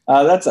Optus.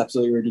 That's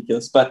absolutely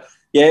ridiculous. But,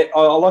 yeah,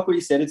 I like what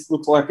you said. It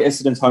looks like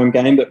Essendon's home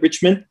game, but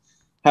Richmond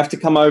have to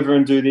come over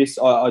and do this.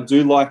 I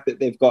do like that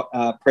they've got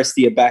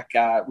Prestia back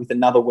with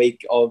another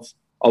week of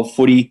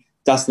footy.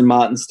 Dustin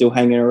Martin still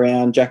hanging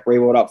around. Jack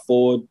Reward up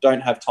forward.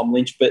 Don't have Tom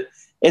Lynch. But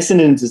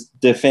Essendon's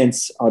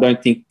defence, I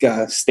don't think,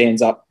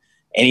 stands up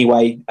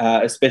anyway,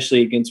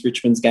 especially against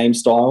Richmond's game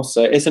style.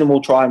 So Essendon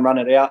will try and run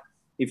it out.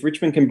 If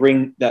Richmond can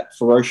bring that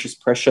ferocious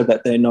pressure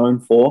that they're known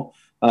for,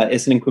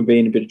 Essendon could be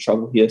in a bit of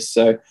trouble here.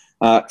 So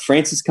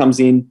Francis comes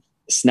in,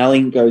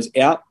 Snelling goes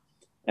out,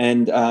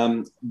 and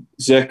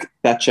Zerk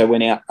Thatcher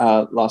went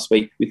out last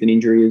week with an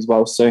injury as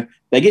well. So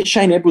they get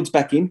Shane Edwards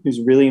back in, who's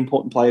a really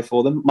important player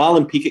for them.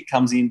 Marlon Pickett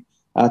comes in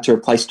to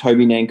replace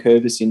Toby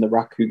Nankervis in the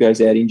ruck, who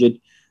goes out injured.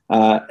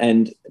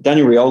 And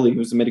Daniel Rioli, who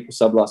was a medical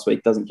sub last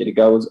week, doesn't get a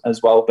go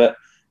as well. But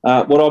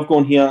what I've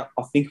gone here,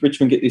 I think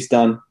Richmond get this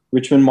done.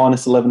 Richmond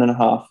minus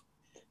 11.5.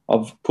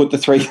 I've put the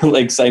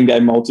 3-leg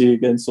same-game multi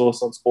against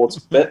Source on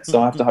Sportsbet,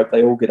 so I have to hope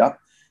they all get up.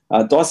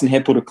 Dyson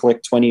Heppel to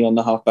collect 20 on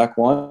the half-back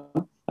line.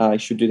 He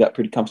should do that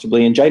pretty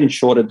comfortably. And Jaden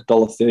Short at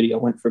 $1.30. I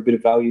went for a bit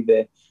of value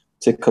there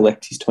to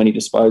collect his 20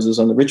 disposals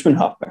on the Richmond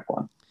half-back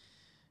line.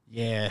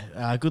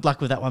 Yeah, good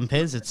luck with that one,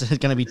 Pez. It's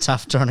going to be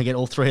tough trying to get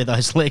all three of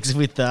those legs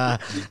with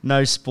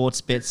no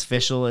sports bet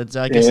special. Just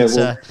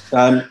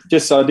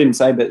so I didn't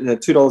say, but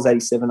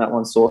 $2.87 that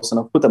one Source, and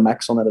I've put the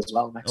max on that as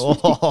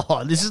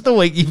well. This is the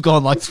week you've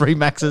gone like 3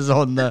 maxes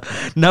on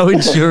the no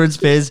insurance,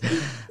 Pez.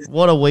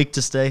 What a week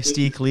to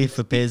steer clear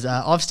for Pez.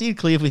 I've steered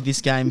clear with this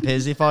game,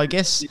 Pez.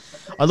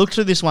 I looked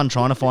through this one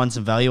trying to find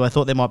some value. I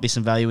thought there might be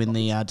some value in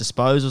the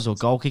disposals or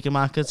goal kicker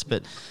markets,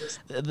 but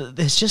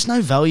there's just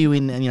no value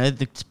in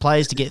the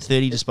players to get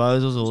 30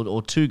 disposals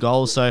or 2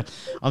 goals. So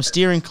I'm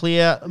steering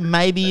clear.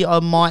 Maybe I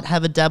might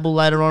have a dabble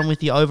later on with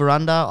the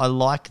over-under. I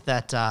like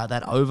that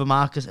over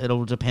market.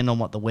 It'll depend on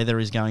what the weather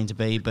is going to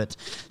be, but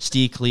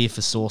steer clear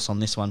for Source on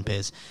this one,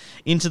 Pez.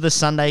 Into the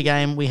Sunday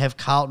game, we have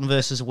Carlton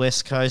versus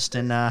West Coast,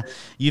 and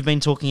you've been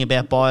talking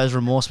about buyer's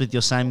remorse with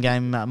your same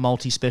game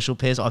multi-special,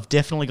 Pez. I've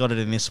definitely got it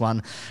in this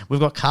one. We've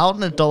got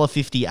Carlton at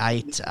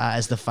 $1.58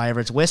 as the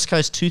favourites. West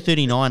Coast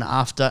 $2.39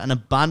 after an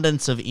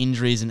abundance of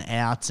injuries and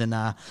outs, and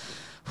I'm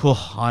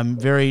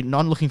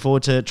not looking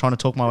forward to trying to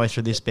talk my way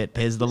through this bet,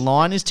 Pez. The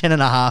line is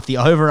 10.5. The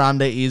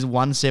over-under is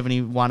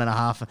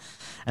 171.5.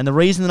 And the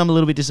reason that I'm a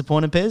little bit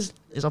disappointed, Pez,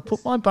 is I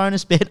put my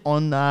bonus bet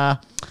on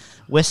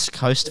West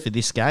Coast for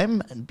this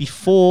game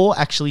before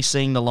actually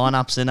seeing the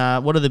lineups.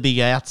 And what are the big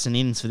outs and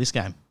ins for this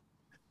game?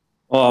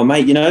 Oh,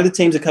 mate, the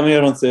teams are coming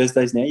out on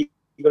Thursdays now.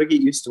 You've got to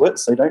get used to it,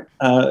 so don't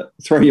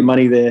throw your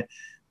money there.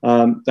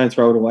 Don't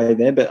throw it away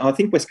there. But I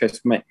think West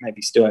Coast may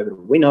be still able to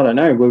win. I don't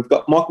know. We've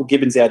got Michael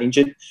Gibbons out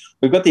injured.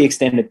 We've got the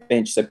extended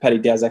bench, so Paddy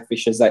Dow, Zach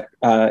Fisher,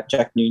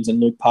 Jack Nunes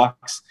and Luke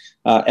Parks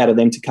out of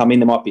them to come in.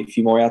 There might be a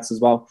few more outs as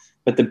well.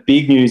 But the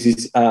big news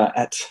is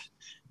at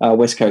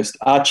West Coast.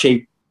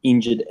 Archie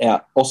injured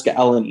out. Oscar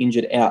Allen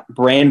injured out.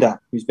 Brander,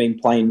 who's been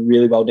playing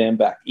really well down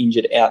back,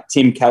 injured out.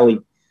 Tim Kelly,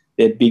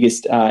 their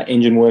biggest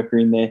engine worker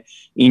in there,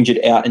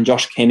 injured out. And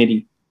Josh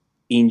Kennedy,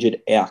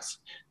 injured out.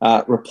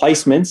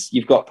 Replacements,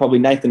 you've got probably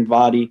Nathan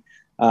Vardy,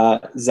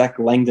 Zach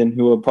Langdon,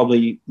 who are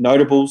probably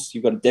notables.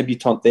 You've got a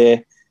debutant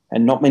there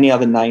and not many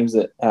other names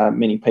that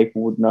many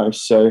people would know.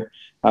 So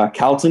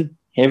Carlton,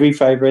 heavy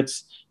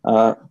favourites,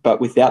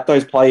 but without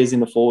those players in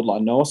the forward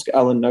line, no Oscar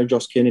Allen, no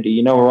Josh Kennedy.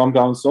 You know where I'm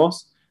going,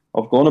 Sauce?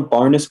 I've gone a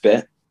bonus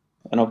bet,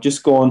 and I've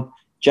just gone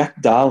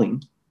Jack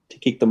Darling to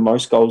kick the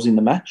most goals in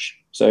the match.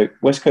 So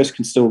West Coast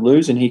can still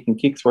lose, and he can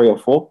kick 3 or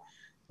 4.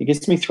 It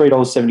gets me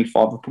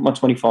 $3.75. I put my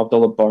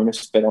 $25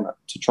 bonus bet on it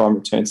to try and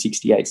return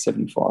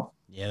 $68.75.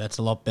 Yeah, that's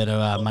a lot better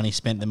money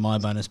spent than my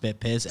bonus bet,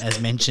 Pez. As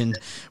mentioned,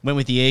 went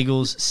with the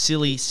Eagles.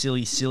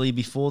 Silly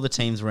before the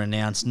teams were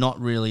announced.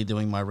 Not really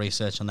doing my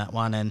research on that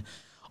one. And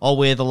I'll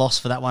wear the loss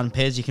for that one,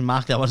 Pez. You can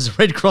mark that one as a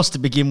red cross to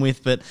begin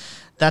with, but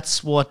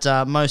that's what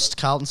most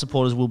Carlton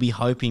supporters will be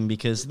hoping,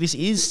 because this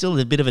is still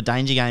a bit of a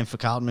danger game for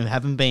Carlton, who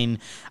haven't been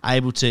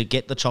able to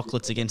get the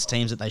chocolates against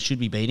teams that they should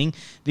be beating.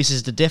 This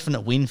is the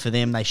definite win for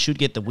them. They should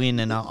get the win,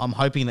 and I'm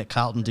hoping that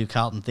Carlton do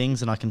Carlton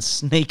things, and I can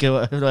sneak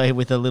away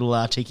with a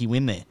little cheeky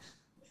win there.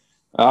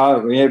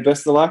 Yeah,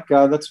 best of luck.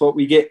 That's what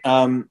we get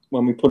when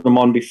we put them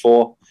on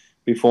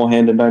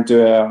beforehand and don't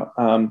do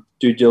our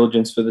due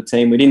diligence for the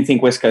team. We didn't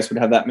think West Coast would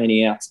have that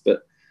many outs,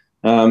 but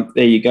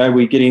there you go.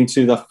 We get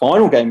into the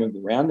final game of the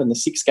round and the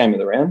sixth game of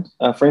the round,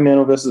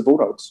 Fremantle versus the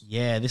Bulldogs.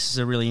 Yeah, this is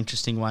a really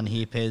interesting one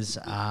here, Pez.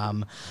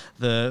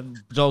 The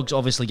Dogs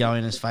obviously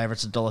going as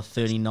favourites at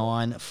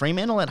 $1.39.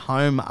 Fremantle at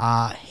home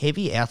are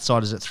heavy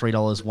outsiders at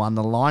 $3.01.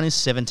 The line is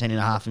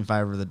 17.5 in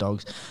favour of the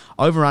Dogs.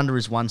 Over-under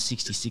is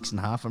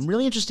 166.5. I'm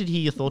really interested to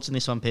hear your thoughts on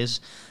this one, Pez.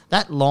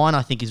 That line,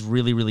 I think, is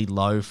really, really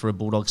low for a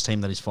Bulldogs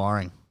team that is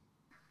firing.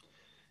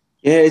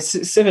 Yeah, it's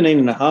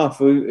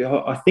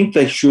 17.5. I think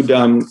they should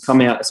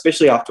come out,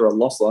 especially after a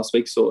loss last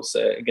week,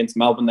 against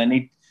Melbourne.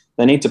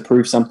 They need to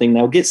prove something.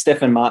 They'll get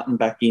Stephen Martin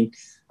back in,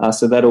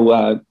 so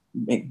that'll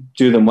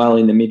do them well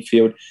in the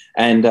midfield.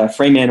 And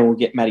Fremantle will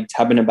get Matty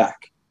Taberner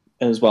back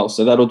as well,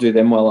 so that'll do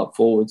them well up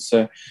forward.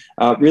 So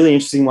really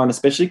interesting one,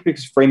 especially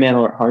because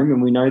Fremantle are at home,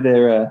 and we know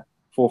they're a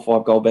 4 or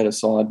 5 goal better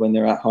side when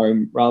they're at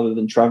home rather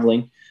than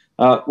travelling.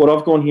 What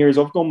I've gone here is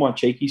I've gone my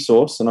cheeky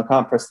sauce, and I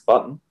can't press the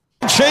button.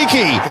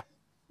 Cheeky!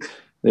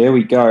 There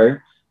we go.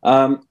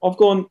 I've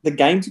gone the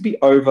game to be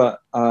over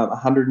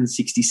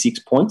 166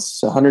 points,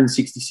 so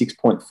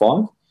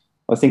 166.5.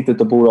 I think that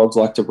the Bulldogs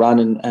like to run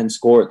and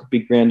score at the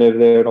big ground over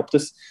there at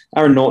Optus.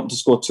 Aaron Norton to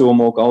score 2 or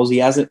more goals.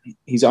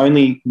 He's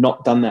only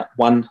not done that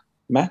one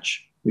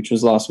match, which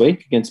was last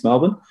week against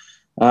Melbourne.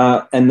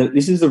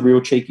 This is the real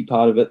cheeky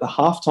part of it. The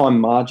halftime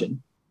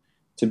margin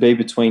to be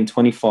between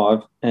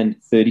 25 and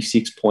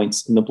 36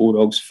 points in the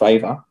Bulldogs'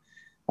 favour.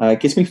 It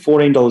gets me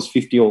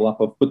 $14.50 all up.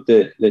 I've put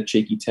the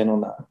cheeky 10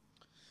 on that.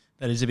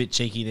 That is a bit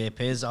cheeky there,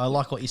 Pez. I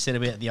like what you said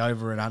about the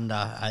over and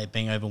under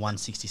being over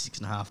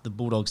 166.5. The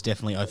Bulldogs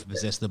definitely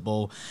overpossess the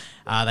ball.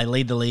 They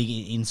lead the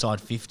league inside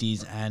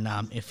 50s and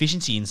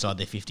efficiency inside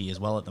their 50 as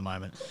well at the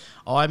moment.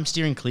 I'm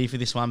steering clear for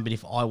this one, but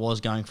if I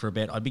was going for a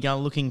bet, I'd be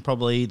looking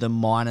probably the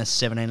minus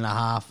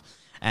 17.5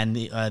 and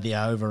the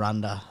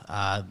over-under,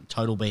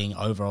 total being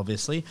over,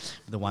 obviously,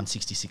 the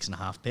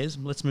 166.5, Pez.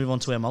 Let's move on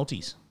to our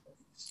multis.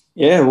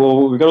 Yeah,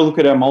 well, we've got to look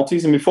at our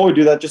multis. And before we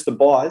do that, just the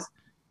buys.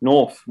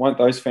 North, won't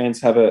those fans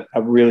have a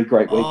really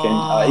great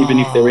weekend, even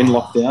if they're in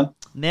lockdown?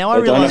 Now I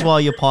realise why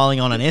you're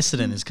piling on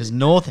Essendon is because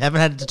North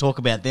haven't had to talk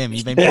about them.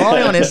 You've been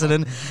piling on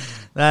Essendon.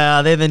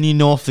 They're the new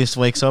North this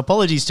week. So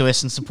apologies to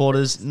Essendon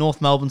supporters,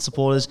 North Melbourne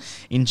supporters.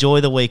 Enjoy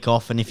the week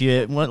off. And if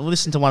you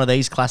listen to one of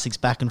these classics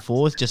back and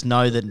forth, just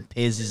know that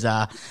Pez has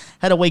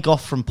had a week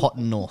off from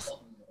Potton North.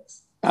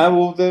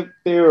 Well,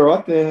 they're all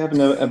right. They're having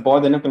a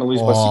bye. They're not going to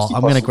lose by 60.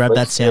 I'm going to grab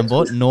that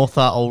soundboard. North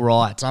are all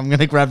right. I'm going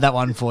to grab that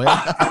one for you.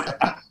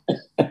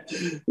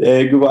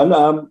 Yeah, good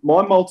one.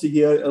 My multi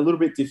here, a little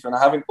bit different. I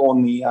haven't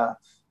gone the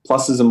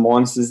pluses and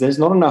minuses. There's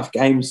not enough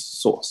games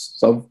source.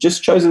 So I've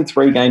just chosen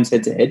 3 games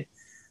head-to-head.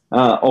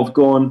 I've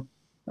gone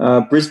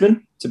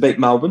Brisbane to beat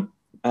Melbourne.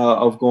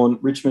 I've gone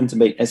Richmond to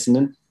beat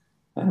Essendon.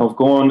 And I've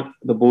gone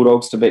the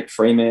Bulldogs to beat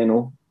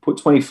Fremantle. Put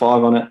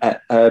 25 on it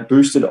at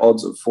boosted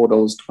odds of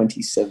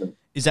 $4.27.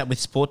 Is that with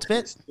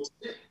Sportsbet?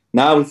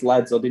 No, with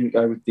lads. I didn't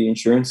go with the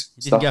insurance.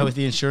 You didn't go with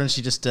the insurance.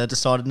 You just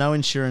decided no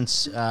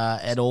insurance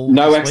at all.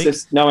 No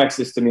access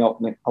to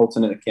my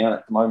alternate account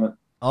at the moment.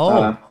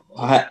 Oh,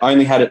 I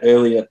only had it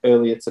earlier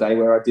today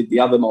where I did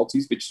the other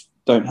multis, which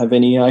don't have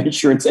any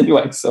insurance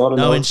anyway. So I don't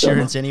know. No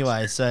insurance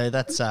anyway. So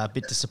that's a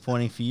bit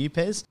disappointing for you,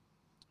 Pez.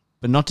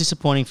 But not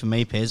disappointing for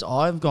me, Pez.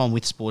 I've gone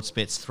with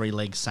Sportsbet's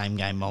 3-leg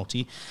same-game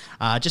multi.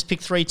 Just pick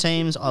 3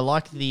 teams. I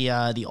like the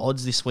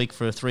odds this week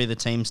for 3 of the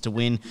teams to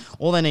win.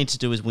 All they need to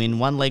do is win.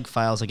 1 leg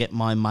fails, I get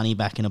my money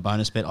back in a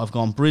bonus bet. I've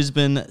gone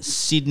Brisbane,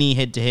 Sydney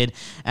head-to-head,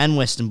 and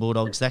Western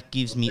Bulldogs. That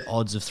gives me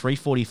odds of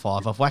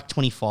 3.45. I've whacked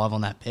 25 on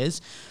that,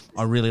 Pez.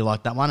 I really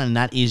like that one, and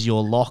that is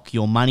your lock,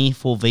 your money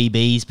for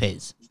VBs,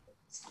 Pez.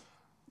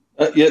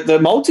 Yeah, the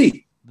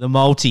multi. The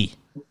multi.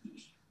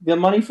 The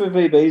money for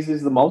VBs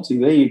is the multi.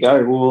 There you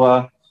go.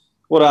 Well,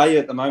 what are you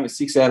at the moment?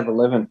 6 out of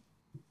 11.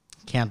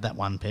 Count that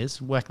one,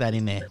 Pez. Work that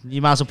in there.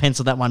 You might as well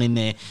pencil that one in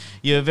there.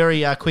 You're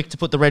very quick to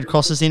put the red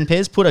crosses in,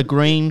 Pez. Put a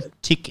green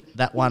tick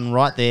that one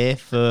right there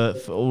for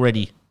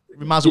already.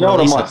 You might as well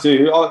what I might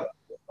do?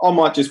 I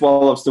might just,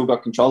 while I've still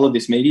got control of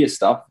this media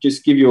stuff,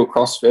 just give you a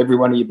cross for every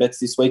one of your bets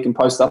this week and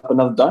post up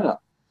another donut.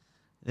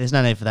 There's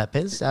no need for that,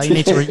 Pez. You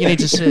need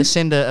to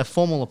send a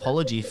formal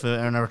apology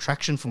and a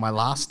retraction for my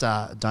last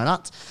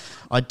donut.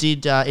 I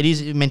did. It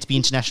is meant to be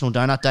International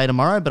Donut Day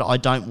tomorrow, but I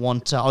don't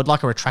want. I'd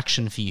like a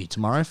retraction for you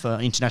tomorrow for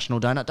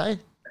International Donut Day.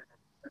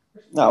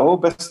 No, well,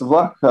 best of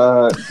luck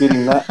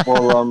getting that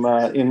while I'm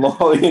in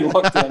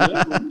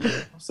lockdown.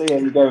 Yeah. See how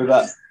you go with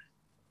that.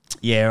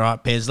 Yeah,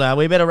 right, Pez.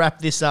 We better wrap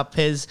this up,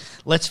 Pez.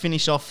 Let's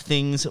finish off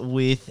things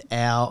with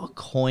our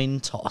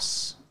coin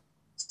toss.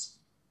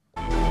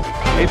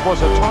 It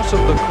was a toss of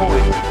the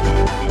coin.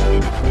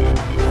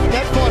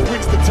 That fight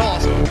wins the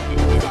toss.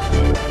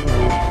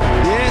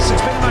 Yes,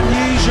 it's been an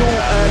unusual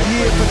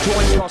year for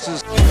joint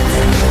tosses.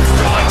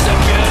 Drives it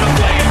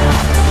beautifully.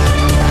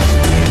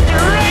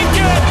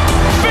 Ranger,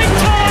 big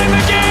time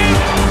again.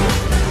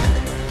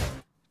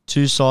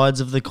 Two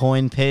sides of the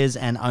coin, Pez,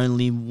 and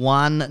only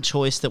one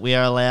choice that we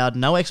are allowed.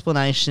 No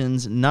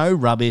explanations, no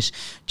rubbish,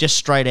 just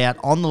straight out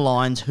on the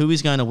lines. Who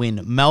is going to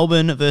win?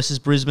 Melbourne versus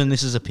Brisbane.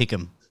 This is a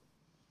pick'em.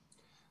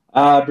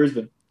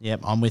 Brisbane.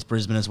 Yep, I'm with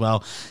Brisbane as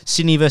well.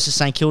 Sydney versus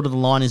St Kilda. The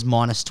line is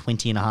minus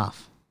 20.5.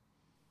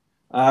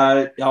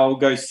 I'll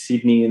go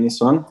Sydney in this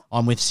one.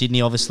 I'm with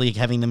Sydney, obviously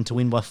having them to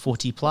win by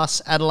 40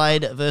 plus.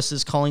 Adelaide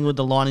versus Collingwood.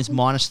 The line is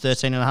minus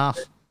 13.5.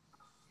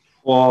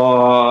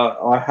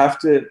 Well, I have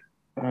to.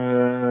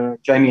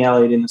 Jamie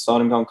Elliott in the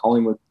side. I'm going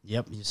Collingwood.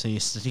 Yep, so you're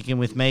sticking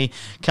with me.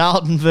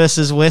 Carlton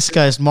versus West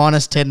Coast,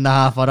 minus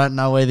 10.5. I don't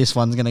know where this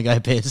one's going to go,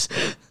 Pez.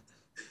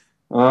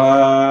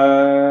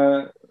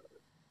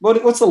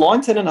 What's the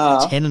line?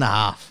 10.5?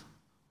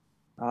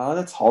 10.5.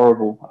 That's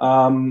horrible.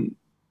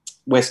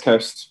 West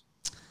Coast.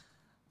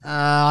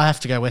 I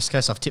have to go West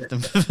Coast. I've tipped them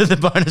for the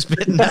bonus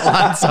bet in that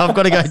one, so I've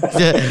got to go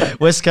to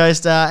West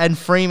Coast. And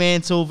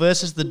Fremantle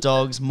versus the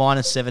Dogs,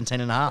 minus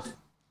 17.5.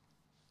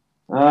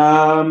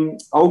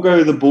 I'll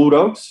go the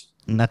Bulldogs.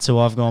 And that's who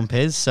I've gone,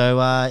 Pez. So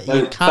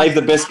you can't... Save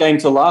the best game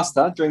to last,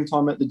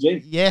 Dreamtime at the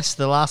G. Yes,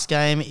 the last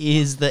game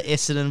is the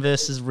Essendon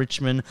versus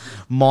Richmond,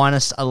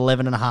 minus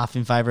 11.5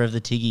 in favour of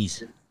the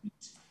Tiggies.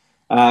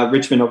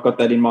 Richmond, I've got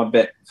that in my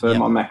bet for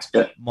my max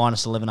bet.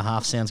 Minus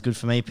 11.5 sounds good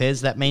for me,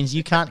 Pez. That means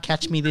you can't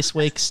catch me this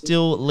week.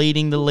 Still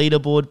leading the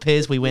leaderboard,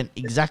 Pez. We went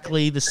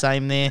exactly the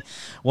same there.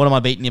 What am I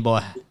beating you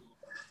by?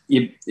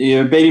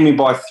 You're beating me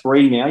by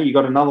 3 now. You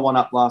got another one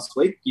up last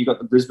week. You got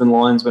the Brisbane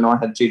Lions when I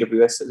had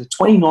GWS at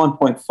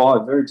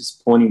 29.5. Very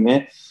disappointing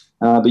there.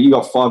 But you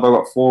got 5, I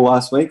got 4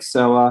 last week.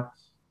 So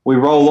we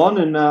roll on,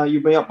 and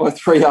you'll be up by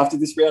 3 after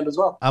this round as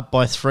well. Up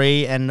by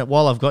 3, and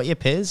while I've got you,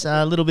 Pez,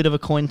 a little bit of a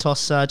coin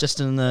toss just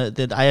in the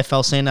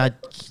AFL scene. I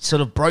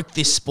sort of broke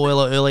this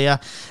spoiler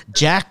earlier.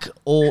 Jack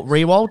or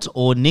Riewoldt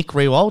or Nick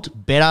Riewoldt,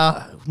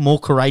 better, more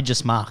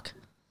courageous mark?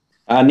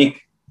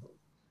 Nick.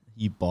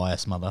 You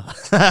bias, mother.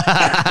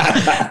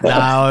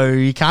 No,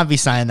 you can't be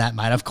saying that,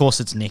 mate. Of course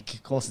it's Nick.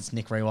 Of course it's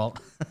Nick Riewoldt.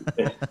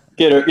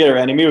 Get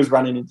around him. He was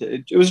running into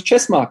it. It was a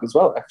chest mark as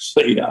well,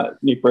 actually,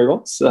 Nick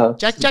Riewoldt.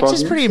 Jack's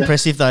is pretty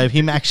impressive, though,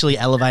 him actually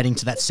elevating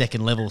to that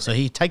second level. So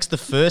he takes the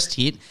first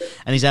hit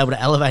and he's able to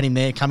elevate him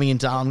there coming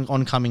into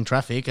oncoming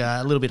traffic,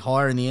 a little bit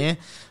higher in the air.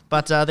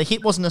 But the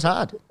hit wasn't as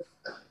hard.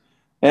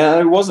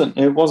 Yeah, it wasn't.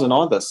 It wasn't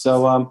either.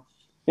 So, I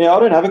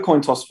don't have a coin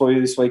toss for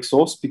you this week,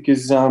 Sauce,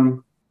 because...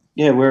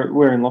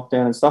 we're in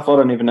lockdown and stuff. I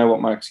don't even know what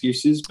my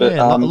excuse is, but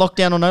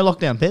lockdown or no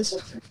lockdown, Pez?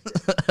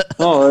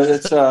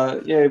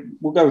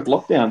 We'll go with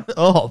lockdown.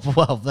 Oh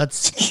well,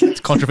 that's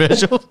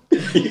controversial.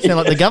 You sound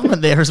like the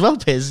government there as well,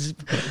 Pez.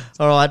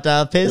 All right,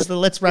 Pez,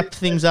 let's wrap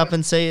things up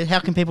and see how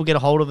can people get a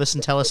hold of us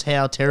and tell us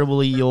how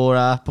terribly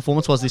your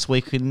performance was this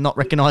week in not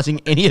recognising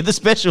any of the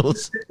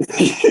specials.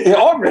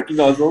 I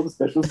recognise all the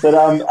specials, but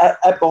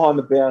at Behind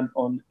the Bound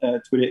on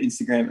Twitter,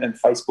 Instagram, and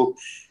Facebook,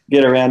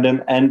 get around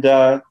them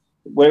and.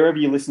 Wherever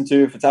you listen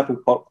to, if it's Apple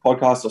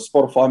Podcasts or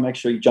Spotify, make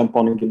sure you jump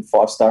on and give a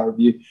 5-star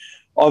review.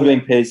 I've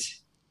been Pez.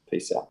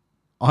 Peace out.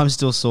 I'm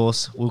still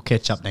Sauce. We'll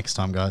catch up next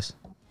time, guys.